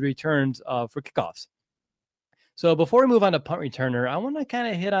of the returns for kickoffs. So before we move on to punt returner, I want to kind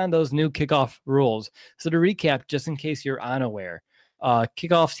of hit on those new kickoff rules. So to recap, just in case you're unaware,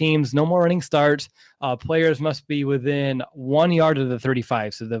 kickoff teams, no more running starts. Players must be within 1 yard of the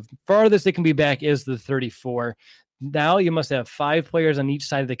 35. So the farthest they can be back is the 34. Now you must have 5 players on each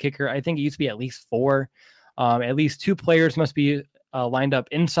side of the kicker. I think it used to be at least 4. At least 2 players must be lined up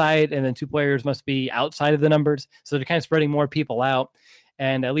inside, and then 2 players must be outside of the numbers. So they're kind of spreading more people out.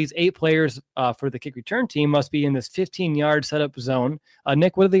 and at least 8 players for the kick return team must be in this 15-yard setup zone.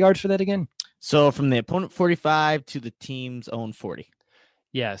 Nick, what are the yards for that again? So from the opponent 45 to the team's own 40.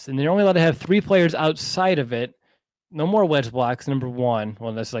 Yes, and they're only allowed to have 3 players outside of it. No more wedge blocks, number 1.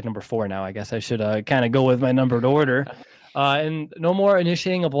 Well, that's like number 4 now. I guess I should kind of go with my numbered order. And no more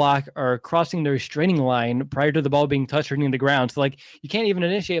initiating a block or crossing the restraining line prior to the ball being touched or hitting the ground. So, like, you can't even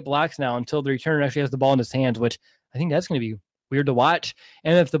initiate blocks now until the returner actually has the ball in his hands, which I think that's going to be weird to watch.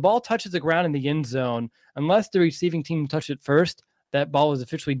 And if the ball touches the ground in the end zone, unless the receiving team touched it first, that ball is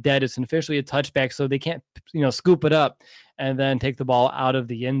officially dead. It's officially a touchback, so they can't, scoop it up and then take the ball out of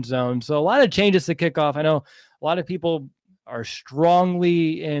the end zone. So a lot of changes to kickoff. I know a lot of people are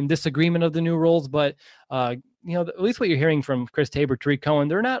strongly in disagreement of the new rules, but at least what you're hearing from Chris Tabor, Tarik Cohen,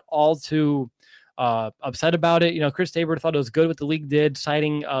 they're not all too upset about it. Chris Tabor thought it was good what the league did,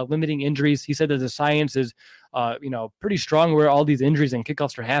 citing limiting injuries. He said that the science is, pretty strong where all these injuries and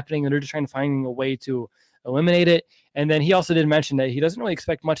kickoffs are happening, and they're just trying to find a way to eliminate it. And then he also did mention that he doesn't really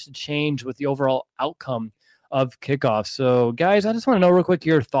expect much to change with the overall outcome of kickoff. So, guys, I just want to know real quick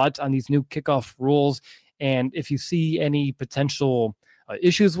your thoughts on these new kickoff rules, and if you see any potential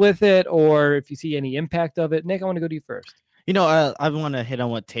issues with it, or if you see any impact of it. Nick, I want to go to you first. I want to hit on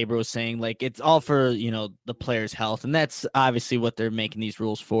what Tabor was saying. Like, it's all for, the players' health. And that's obviously what they're making these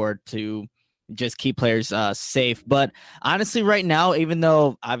rules for, to just keep players safe. But honestly, right now, even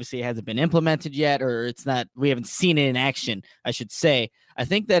though obviously it hasn't been implemented yet, or we haven't seen it in action, I should say, I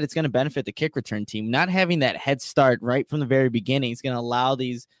think that it's going to benefit the kick return team. Not having that head start right from the very beginning is going to allow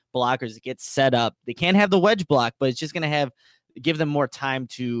these blockers to get set up. They can't have the wedge block, but it's just going to give them more time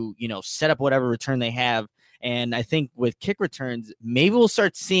to, set up whatever return they have. And I think with kick returns, maybe we'll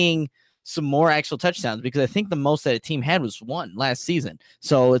start seeing some more actual touchdowns, because I think the most that a team had was 1 last season.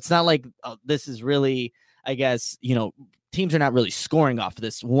 So it's not like this is really, I guess, teams are not really scoring off of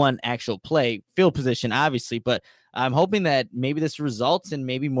this one actual play, field position, obviously, but I'm hoping that maybe this results in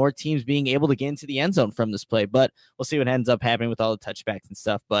maybe more teams being able to get into the end zone from this play, but we'll see what ends up happening with all the touchbacks and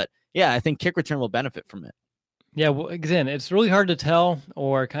stuff. But yeah, I think kick return will benefit from it. Yeah, well, again, it's really hard to tell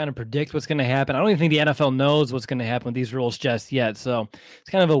or kind of predict what's going to happen. I don't even think the NFL knows what's going to happen with these rules just yet. So it's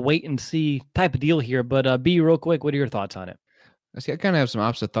kind of a wait and see type of deal here. But B, real quick, what are your thoughts on it? I kind of have some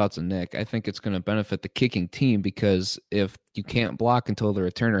opposite thoughts than Nick. I think it's going to benefit the kicking team, because if you can't block until the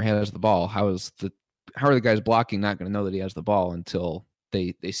returner has the ball, how are the guys blocking not going to know that he has the ball until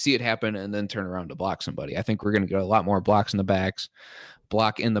they see it happen and then turn around to block somebody? I think we're going to get a lot more blocks in the backs,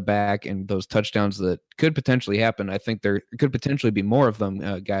 block in the back, and those touchdowns that could potentially happen. I think there could potentially be more of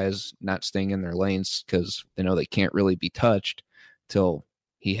them, guys not staying in their lanes because they know they can't really be touched till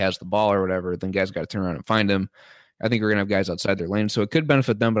he has the ball or whatever. Then guys got to turn around and find him. I think we're going to have guys outside their lane, so it could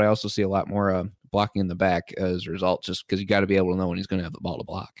benefit them, but I also see a lot more blocking in the back as a result, just because you got to be able to know when he's going to have the ball to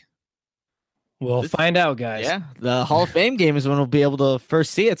block. We'll find out, guys. Yeah, the Hall of Fame game is when we'll be able to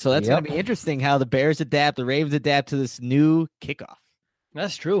first see it, so that's going to be interesting how the Bears adapt, the Ravens adapt to this new kickoff.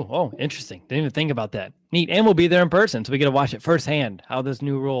 That's true. Oh, interesting. Didn't even think about that. Neat. And we'll be there in person, so we get to watch it firsthand, how this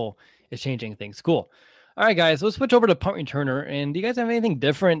new rule is changing things. Cool. All right, guys, let's switch over to punt returner. And do you guys have anything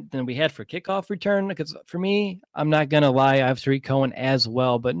different than we had for kickoff return? Because for me, I'm not going to lie, I have Tarik Cohen as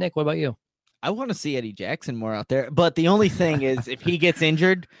well. But Nick, what about you? I want to see Eddie Jackson more out there. But the only thing is, if he gets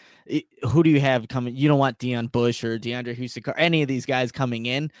injured, who do you have coming? You don't want Deion Bush or DeAndre Houston, any of these guys coming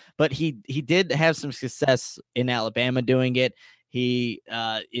in. But he did have some success in Alabama doing it. He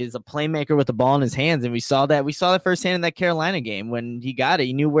is a playmaker with the ball in his hands, and we saw that firsthand in that Carolina game when he got it.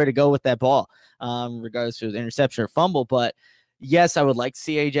 He knew where to go with that ball, regardless if it was interception or fumble. But yes, I would like to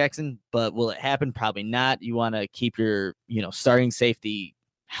see A. Jackson, but will it happen? Probably not. You want to keep your starting safety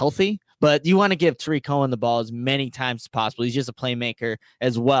healthy, but you want to give Tarik Cohen the ball as many times as possible. He's just a playmaker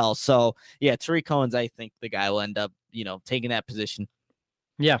as well. So yeah, Tarik Cohen's, I think, the guy will end up taking that position.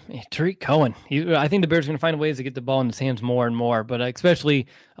 Yeah, Tarik Cohen. I think the Bears are going to find ways to get the ball in his hands more and more, but especially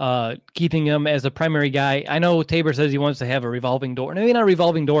keeping him as a primary guy. I know Tabor says he wants to have a revolving door. Maybe not a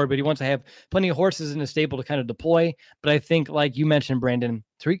revolving door, but he wants to have plenty of horses in the stable to kind of deploy. But I think, like you mentioned, Brandon,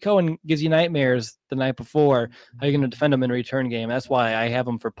 Tarik Cohen gives you nightmares the night before. How are you going to defend him in a return game? That's why I have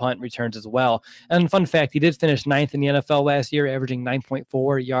him for punt returns as well. And fun fact, he did finish 9th in the NFL last year, averaging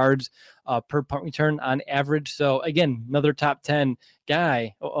 9.4 yards per punt return on average. So again, another top 10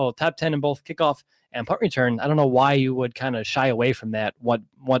 guy, top 10 in both kickoff and punt return. I don't know why you would kind of shy away from that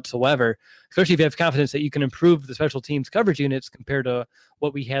whatsoever, especially if you have confidence that you can improve the special teams coverage units compared to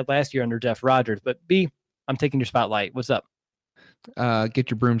what we had last year under Jeff Rodgers. But B, I'm taking your spotlight. What's up?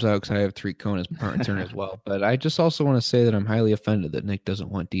 Get your brooms out, because I have Tarik Cohen as punt return as well. But I just also want to say that I'm highly offended that Nick doesn't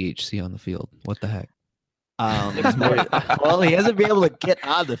want DHC on the field. What the heck? Well, he hasn't been able to get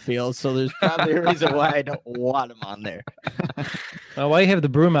on the field, so there's probably a reason why I don't want him on there. Why you have the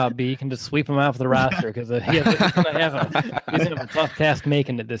broom out, B? You can just sweep him off the roster because he's gonna have a tough task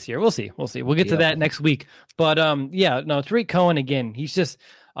making it this year. We'll see. We'll get to that next week. But Tarik Cohen again. He just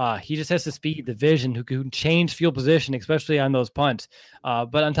has the speed, the vision, who can change field position, especially on those punts.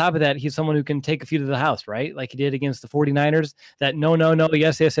 But on top of that, he's someone who can take a few to the house, right? Like he did against the 49ers. That no,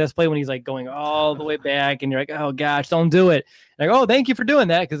 yes play when he's like going all the way back, and you're like, oh gosh, don't do it. Like, oh, thank you for doing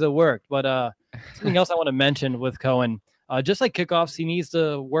that because it worked. But something else I want to mention with Cohen. Just like kickoffs, he needs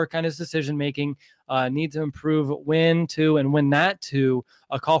to work on his decision making, needs to improve when to and when not to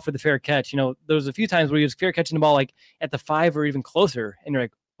call for the fair catch. There was a few times where he was fair catching the ball like at the 5 or even closer, and you're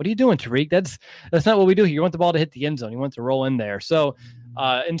like, what are you doing, Tarik? That's not what we do here. You want the ball to hit the end zone. You want to roll in there. So,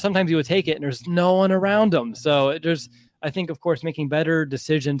 and sometimes you would take it and there's no one around him. So I think, of course, making better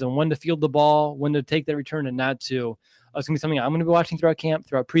decisions on when to field the ball, when to take that return and not to. It's going to be something I'm going to be watching throughout camp,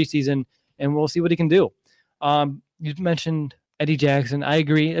 throughout preseason, and we'll see what he can do. You mentioned Eddie Jackson. I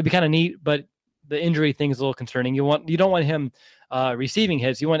agree. It'd be kind of neat, but the injury thing is a little concerning. You don't want him receiving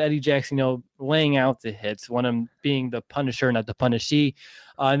hits. You want Eddie Jackson, laying out the hits. Want him being the punisher, not the punishee.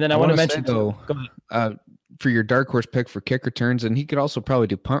 And then I want to mention though, for your dark horse pick for kick returns, and he could also probably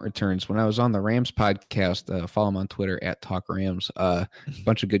do punt returns. When I was on the Rams podcast, follow him on Twitter @TalkRams. A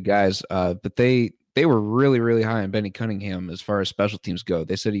bunch of good guys, but they were really, really high on Benny Cunningham as far as special teams go.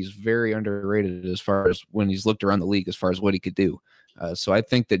 They said he's very underrated as far as when he's looked around the league as far as what he could do. So I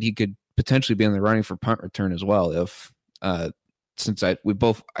think that he could potentially be in the running for punt return as well. If I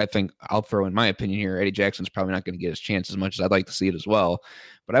think I'll throw in my opinion here, Eddie Jackson's probably not going to get his chance as much as I'd like to see it as well.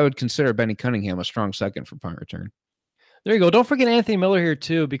 But I would consider Benny Cunningham a strong second for punt return. There you go. Don't forget Anthony Miller here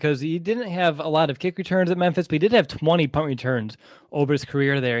too, because he didn't have a lot of kick returns at Memphis, but he did have 20 punt returns over his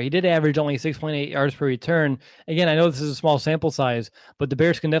career there. He did average only 6.8 yards per return. Again, I know this is a small sample size, but the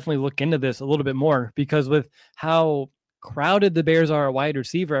Bears can definitely look into this a little bit more because with how crowded the Bears are at wide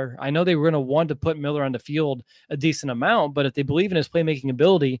receiver, I know they were going to want to put Miller on the field a decent amount, but if they believe in his playmaking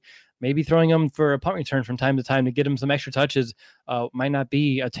ability, maybe throwing him for a punt return from time to time to get him some extra touches might not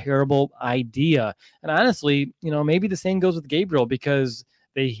be a terrible idea. And honestly, maybe the same goes with Gabriel because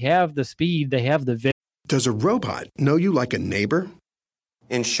they have the speed, they have the vision. Does a robot know you like a neighbor?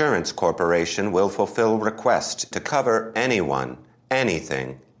 Insurance Corporation will fulfill requests to cover anyone,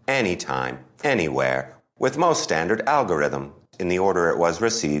 anything, anytime, anywhere, with most standard algorithm in the order it was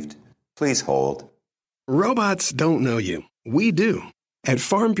received. Please hold. Robots don't know you. We do. At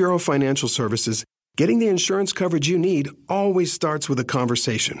Farm Bureau Financial Services, getting the insurance coverage you need always starts with a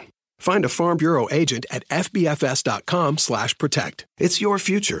conversation. Find a Farm Bureau agent at fbfs.com/protect. It's your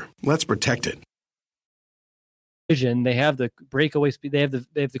future. Let's protect it. They have the breakaway speed. They have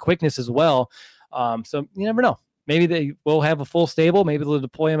the quickness as well. So you never know. Maybe they will have a full stable. Maybe they'll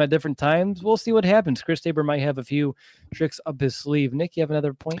deploy him at different times. We'll see what happens. Chris Tabor might have a few tricks up his sleeve. Nick, you have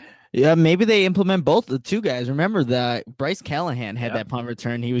another point? Yeah, maybe they implement both the two guys. Remember that Bryce Callahan had that punt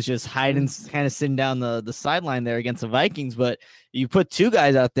return. He was just hiding, kind of sitting down the sideline there against the Vikings. But you put two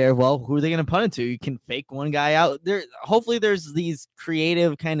guys out there, well, who are they going to punt it to? You can fake one guy out there. Hopefully there's these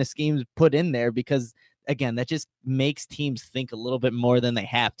creative kind of schemes put in there because, again, that just makes teams think a little bit more than they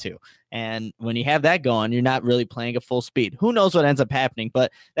have to. And when you have that going, you're not really playing at full speed. Who knows what ends up happening, but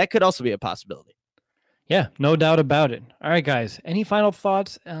that could also be a possibility. Yeah, no doubt about it. All right, guys. Any final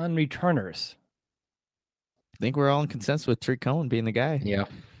thoughts on returners? I think we're all in consensus with Tarik Cohen being the guy. Yeah.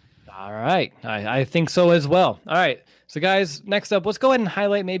 All right. I think so as well. All right. So, guys, next up, let's go ahead and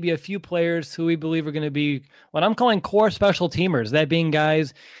highlight maybe a few players who we believe are going to be what I'm calling core special teamers. That being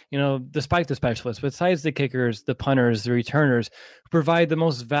guys, despite the specialists, besides the kickers, the punters, the returners, who provide the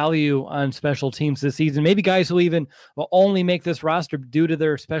most value on special teams this season. Maybe guys who even will only make this roster due to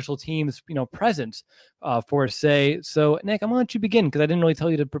their special teams, presence, for say. So, Nick, I'm going to let you begin because I didn't really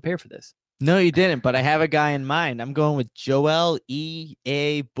tell you to prepare for this. No, you didn't, but I have a guy in mind. I'm going with Joel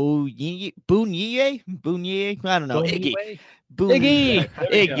E.A. Bounier. I don't know. Iggy.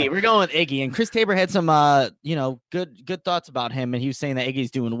 Iggy. We're going with Iggy. And Chris Tabor had some, good thoughts about him. And he was saying that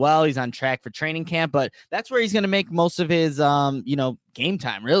Iggy's doing well. He's on track for training camp, but that's where he's going to make most of his, game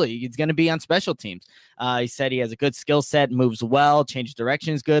time, really. He's going to be on special teams. He said he has a good skill set, moves well, change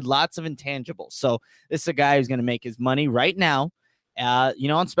direction is good, lots of intangibles. So this is a guy who's going to make his money right now.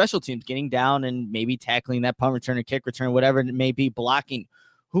 On special teams, getting down and maybe tackling that punt return or kick return, whatever it may be, blocking,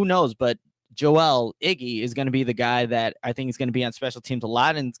 who knows? But Joel Iggy is going to be the guy that I think is going to be on special teams a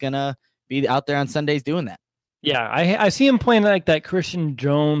lot and is going to be out there on Sundays doing that. Yeah, I see him playing like that Christian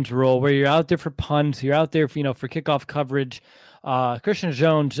Jones role where you're out there for punts, you're out there for, for kickoff coverage. Christian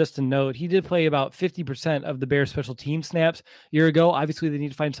Jones, just a note, he did play about 50% of the Bears special team snaps a year ago. Obviously, they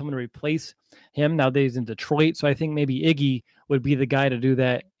need to find someone to replace him. Now that he's in Detroit, so I think maybe Iggy would be the guy to do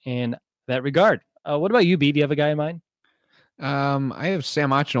that in that regard. What about you, B? Do you have a guy in mind? I have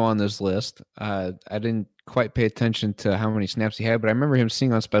Sam Acho on this list. I didn't quite pay attention to how many snaps he had, but I remember him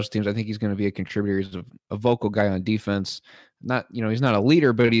seeing on special teams. I think he's going to be a contributor. He's a vocal guy on defense. Not, he's not a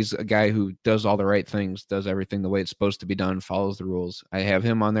leader, but he's a guy who does all the right things, does everything the way it's supposed to be done, follows the rules. I have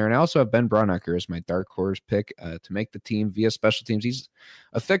him on there, and I also have Ben Braunecker as my dark horse pick to make the team via special teams. He's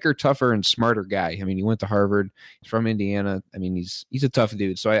a thicker, tougher, and smarter guy. I mean, he went to Harvard. He's from Indiana. I mean, he's a tough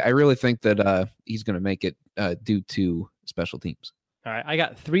dude. So I really think that he's going to make it due to special teams. All right, I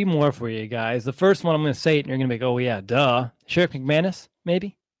got 3 more for you guys. The first one, I'm going to say it, and you're going to be like, oh, yeah, duh. Sheriff McManus,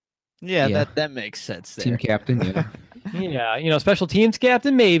 maybe? Yeah. That makes sense there. Team captain, yeah. Yeah, special teams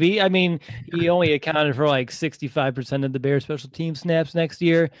captain, maybe. I mean, he only accounted for like 65% of the Bears special team snaps next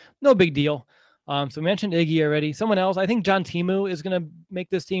year. No big deal. So we mentioned Iggy already. Someone else, I think John Timu is going to make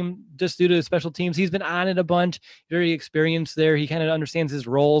this team just due to his special teams. He's been on it a bunch, very experienced there. He kind of understands his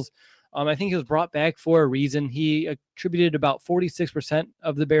roles. I think he was brought back for a reason. He attributed about 46%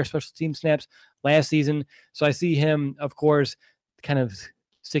 of the Bears special team snaps last season. So I see him, of course, kind of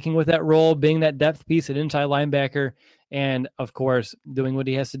sticking with that role, being that depth piece at inside linebacker, and, of course, doing what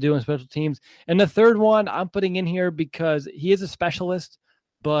he has to do in special teams. And the third one I'm putting in here because he is a specialist,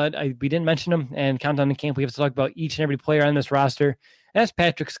 but we didn't mention him. And Countdown to Camp, we have to talk about each and every player on this roster. And that's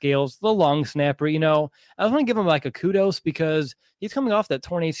Patrick Scales, the long snapper. I want to give him like a kudos because he's coming off that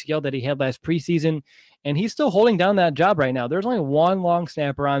torn ACL that he had last preseason, and he's still holding down that job right now. There's only one long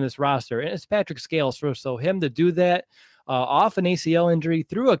snapper on this roster, and it's Patrick Scales. So him to do that off an ACL injury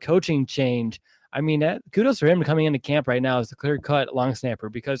through a coaching change, I mean, kudos for him coming into camp right now as the clear-cut long snapper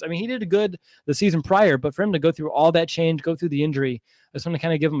because, I mean, he did good the season prior, but for him to go through all that change, go through the injury, I just want to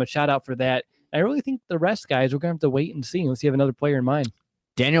kind of give him a shout-out for that. I really think the rest, guys, we're going to have to wait and see unless you have another player in mind.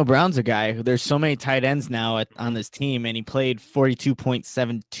 Daniel Brown's a guy who there's so many tight ends now on this team, and he played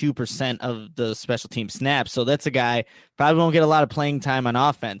 42.72% of the special team snaps. So that's a guy probably won't get a lot of playing time on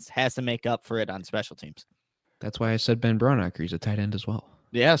offense, has to make up for it on special teams. That's why I said Ben Braunecker. He's a tight end as well.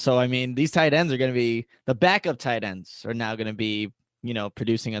 Yeah, so I mean, these tight ends are going to be the backup tight ends are now going to be,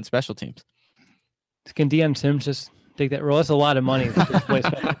 producing on special teams. Can Deion Sims just take that role? That's a lot of money.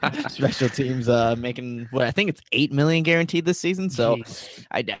 Special teams making what I think it's $8 million guaranteed this season. So Jeez.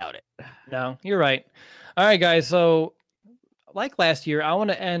 I doubt it. No, you're right. All right, guys. So like last year, I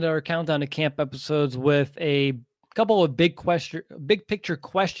want to end our Countdown to Camp episodes with a couple of big picture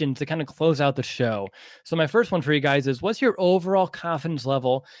questions to kind of close out the show. So my first one for you guys is, what's your overall confidence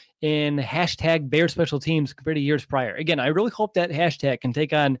level in hashtag Bear special teams compared to years prior? Again, I really hope that hashtag can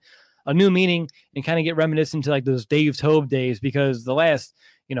take on a new meaning and kind of get reminiscent to like those Dave Tobe days, because the last,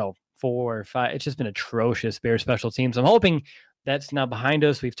 4 or 5, it's just been atrocious Bear special teams. I'm hoping that's now behind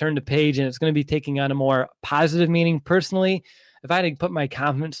us. We've turned the page and it's going to be taking on a more positive meaning. Personally, if I had to put my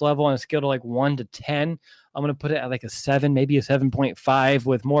confidence level on a scale to like 1 to 10, I'm going to put it at like a 7, maybe a 7.5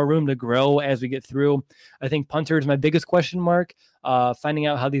 with more room to grow as we get through. I think punter is my biggest question mark. Finding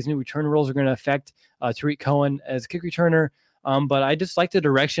out how these new return rules are going to affect Tariq Cohen as kick returner. But I just like the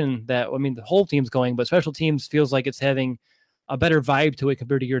direction that, the whole team's going, but special teams feels like it's having a better vibe to it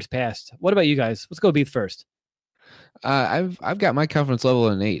compared to years past. What about you guys? Let's go Beef first. I've got my confidence level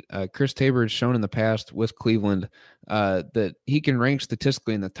at an 8. Chris Tabor has shown in the past with Cleveland that he can rank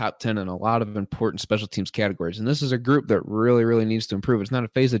statistically in the top 10 in a lot of important special teams categories. And this is a group that really, really needs to improve. It's not a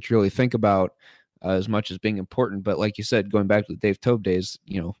phase that you really think about as much as being important. But like you said, going back to the Dave Tobe days,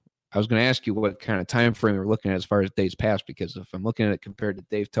 I was going to ask you what kind of time frame we're looking at as far as days past, because if I'm looking at it compared to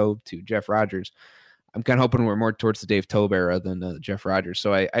Dave Tobe to Jeff Rodgers, I'm kind of hoping we're more towards the Dave Tobe era than Jeff Rodgers.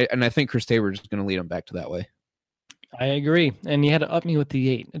 So I think Chris Tabor is going to lead them back to that way. I agree. And you had to up me with the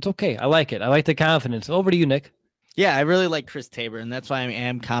 8. It's okay. I like it. I like the confidence. Over to you, Nick. Yeah, I really like Chris Tabor, and that's why I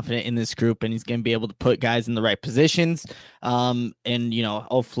am confident in this group, and he's going to be able to put guys in the right positions and,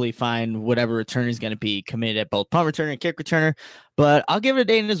 hopefully find whatever returner is going to be committed at both punt returner and kick returner. But I'll give it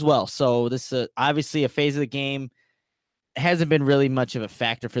a 8 as well. So this is obviously a phase of the game. Hasn't been really much of a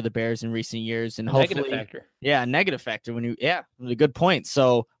factor for the Bears in recent years, and hopefully, negative factor. Yeah, negative factor a good point.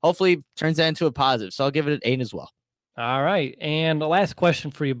 So hopefully turns that into a positive. So I'll give it an 8 as well. All right. And the last question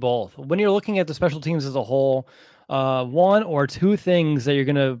for you both. When you're looking at the special teams as a whole, 1 or 2 things that you're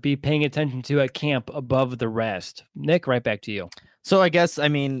going to be paying attention to at camp above the rest. Nick, right back to you. So I guess,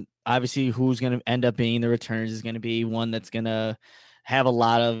 obviously who's going to end up being the returners is going to be one that's going to have a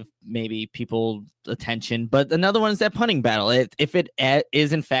lot of maybe people attention. But another one is that punting battle. If it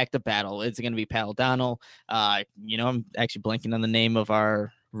is in fact a battle, it's going to be Pat O'Donnell. I'm actually blanking on the name of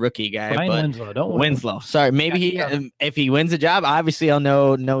our rookie guy, Brian but Winslow. Don't Winslow. Sorry, maybe if he wins the job, obviously I'll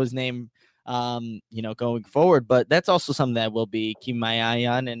know his name. Going forward, but that's also something that we'll be keeping my eye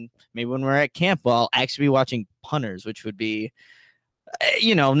on. And maybe when we're at camp, I'll actually be watching punters, which would be,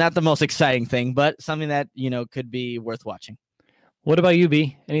 not the most exciting thing, but something that, could be worth watching. What about you,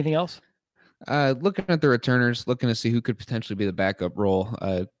 B? Anything else? Looking at the returners, looking to see who could potentially be the backup role.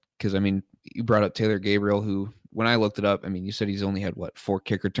 Because, you brought up Taylor Gabriel, who, when I looked it up, you said he's only had, 4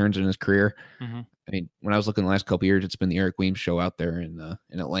 kick returns in his career. Mm-hmm. When I was looking the last couple of years, it's been the Eric Weems show out there in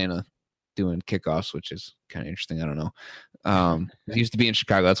Atlanta doing kickoffs, which is kind of interesting. I don't know. He used to be in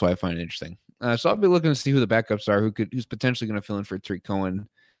Chicago. That's why I find it interesting. So I'll be looking to see who the backups are, who's potentially going to fill in for Tariq Cohen.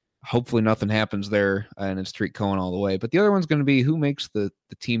 Hopefully nothing happens there, and it's Tariq Cohen all the way. But the other one's going to be who makes the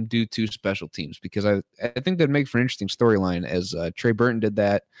team do 2 special teams, because I think that'd make for an interesting storyline, as Trey Burton did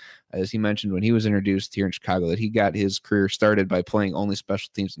that, as he mentioned when he was introduced here in Chicago, that he got his career started by playing only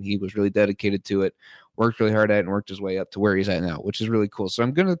special teams, and he was really dedicated to it, worked really hard at it, and worked his way up to where he's at now, which is really cool. So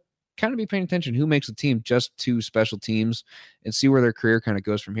I'm going to kind of be paying attention who makes a team just 2 special teams and see where their career kind of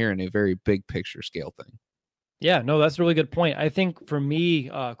goes from here in a very big picture scale thing. Yeah, no, that's a really good point. I think for me,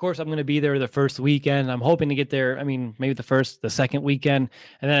 of course, I'm going to be there the first weekend. I'm hoping to get there. Maybe the second weekend,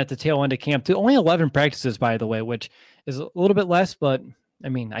 and then at the tail end of camp too. Only 11 practices, by the way, which is a little bit less, but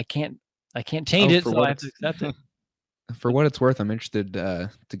I can't change it, so I have to accept it. For what it's worth, I'm interested to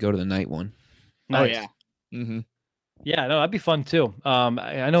go to the night one. Nice. Oh yeah. Mm-hmm. Yeah, no, that'd be fun too.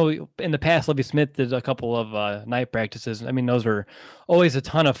 I know in the past, Lovie Smith did a couple of night practices. Those are always a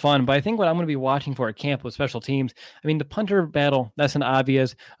ton of fun. But I think what I'm going to be watching for at camp with special teams, the punter battle, that's an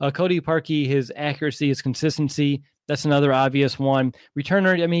obvious. Cody Parkey, his accuracy, his consistency, that's another obvious one.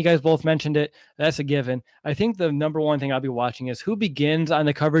 Returner, you guys both mentioned it. That's a given. I think the number one thing I'll be watching is who begins on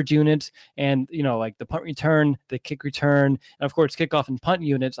the coverage units and, like the punt return, the kick return, and of course, kickoff and punt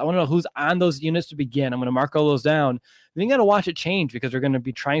units. I want to know who's on those units to begin. I'm going to mark all those down. Then you got to watch it change because they're going to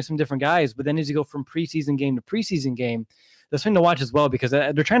be trying some different guys. But then as you go from preseason game to preseason game, that's something to watch as well, because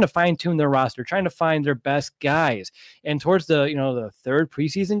they're trying to fine tune their roster, trying to find their best guys. And towards the third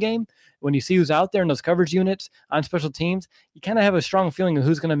preseason game, when you see who's out there in those coverage units on special teams, you kind of have a strong feeling of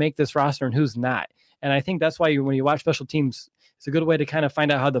who's going to make this roster and who's not. And I think that's why when you watch special teams, it's a good way to kind of find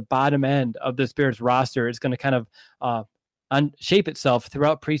out how the bottom end of this Bears roster is going to kind of shape itself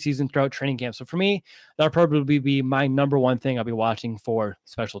throughout preseason, throughout training camp. So for me, that'll probably be my number one thing I'll be watching for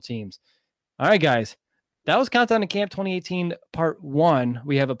special teams. All right, guys. That was Countdown to Camp 2018 Part 1.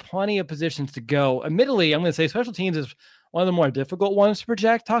 We have plenty of positions to go. Admittedly, I'm going to say special teams is one of the more difficult ones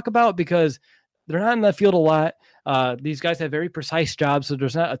to talk about because they're not in the field a lot. These guys have very precise jobs, so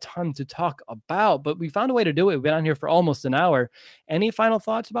there's not a ton to talk about, but we found a way to do it. We've been on here for almost an hour. Any final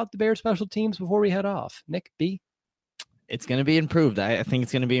thoughts about the Bears special teams before we head off? Nick, B? It's going to be improved. I think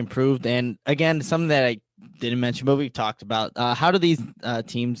it's going to be improved. And again, something that I didn't mention, but we've talked about, how do these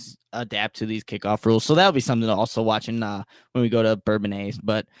teams adapt to these kickoff rules? So that'll be something to also watch when we go to Bourbonnais,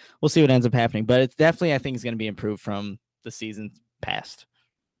 but we'll see what ends up happening. But it's definitely, I think it's going to be improved from the season past.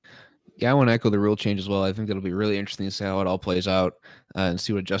 Yeah, I want to echo the rule change as well. I think it'll be really interesting to see how it all plays out and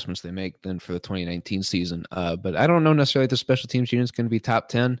see what adjustments they make then for the 2019 season. But I don't know necessarily if the special teams unit is going to be top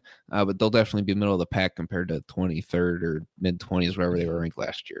 10, but they'll definitely be middle of the pack compared to 23rd or mid-20s, wherever they were ranked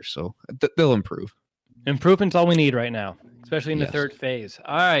last year. So they'll improve. Improvement's all we need right now, especially in the third phase.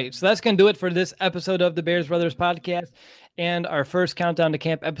 All right, so that's going to do it for this episode of the Bears Brothers podcast. And our first Countdown to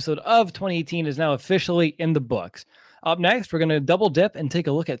Camp episode of 2018 is now officially in the books. Up next, we're going to double dip and take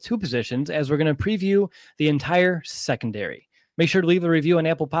a look at 2 positions as we're going to preview the entire secondary. Make sure to leave a review on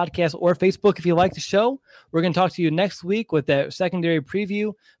Apple Podcasts or Facebook if you like the show. We're going to talk to you next week with that secondary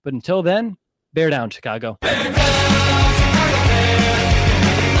preview. But until then, bear down, Chicago. Bear down, Chicago Bears.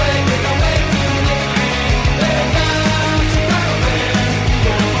 Play with the way to win. Bear down, Chicago Bears.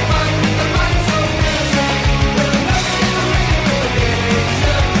 We'll fight with the fight so fierce. We'll never get the ring for the nation.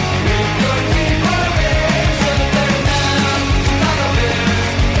 With your team formation. Bear down, Chicago Bears.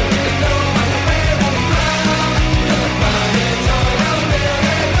 And we know how to wear them proud. We'll fight and joy out there.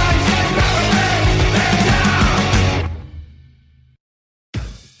 Bear down, Chicago Bears. Bear down.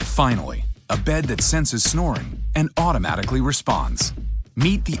 Finally, a bed that senses snoring and automatically responds.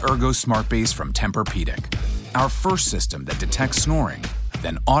 Meet the Ergo Smart Base from Tempur-Pedic, our first system that detects snoring,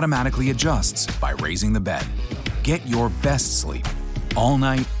 then automatically adjusts by raising the bed. Get your best sleep all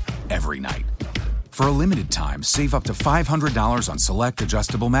night, every night. For a limited time, save up to $500 on select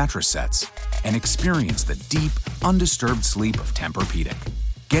adjustable mattress sets and experience the deep, undisturbed sleep of Tempur-Pedic.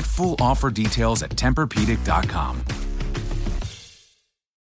 Get full offer details at TempurPedic.com.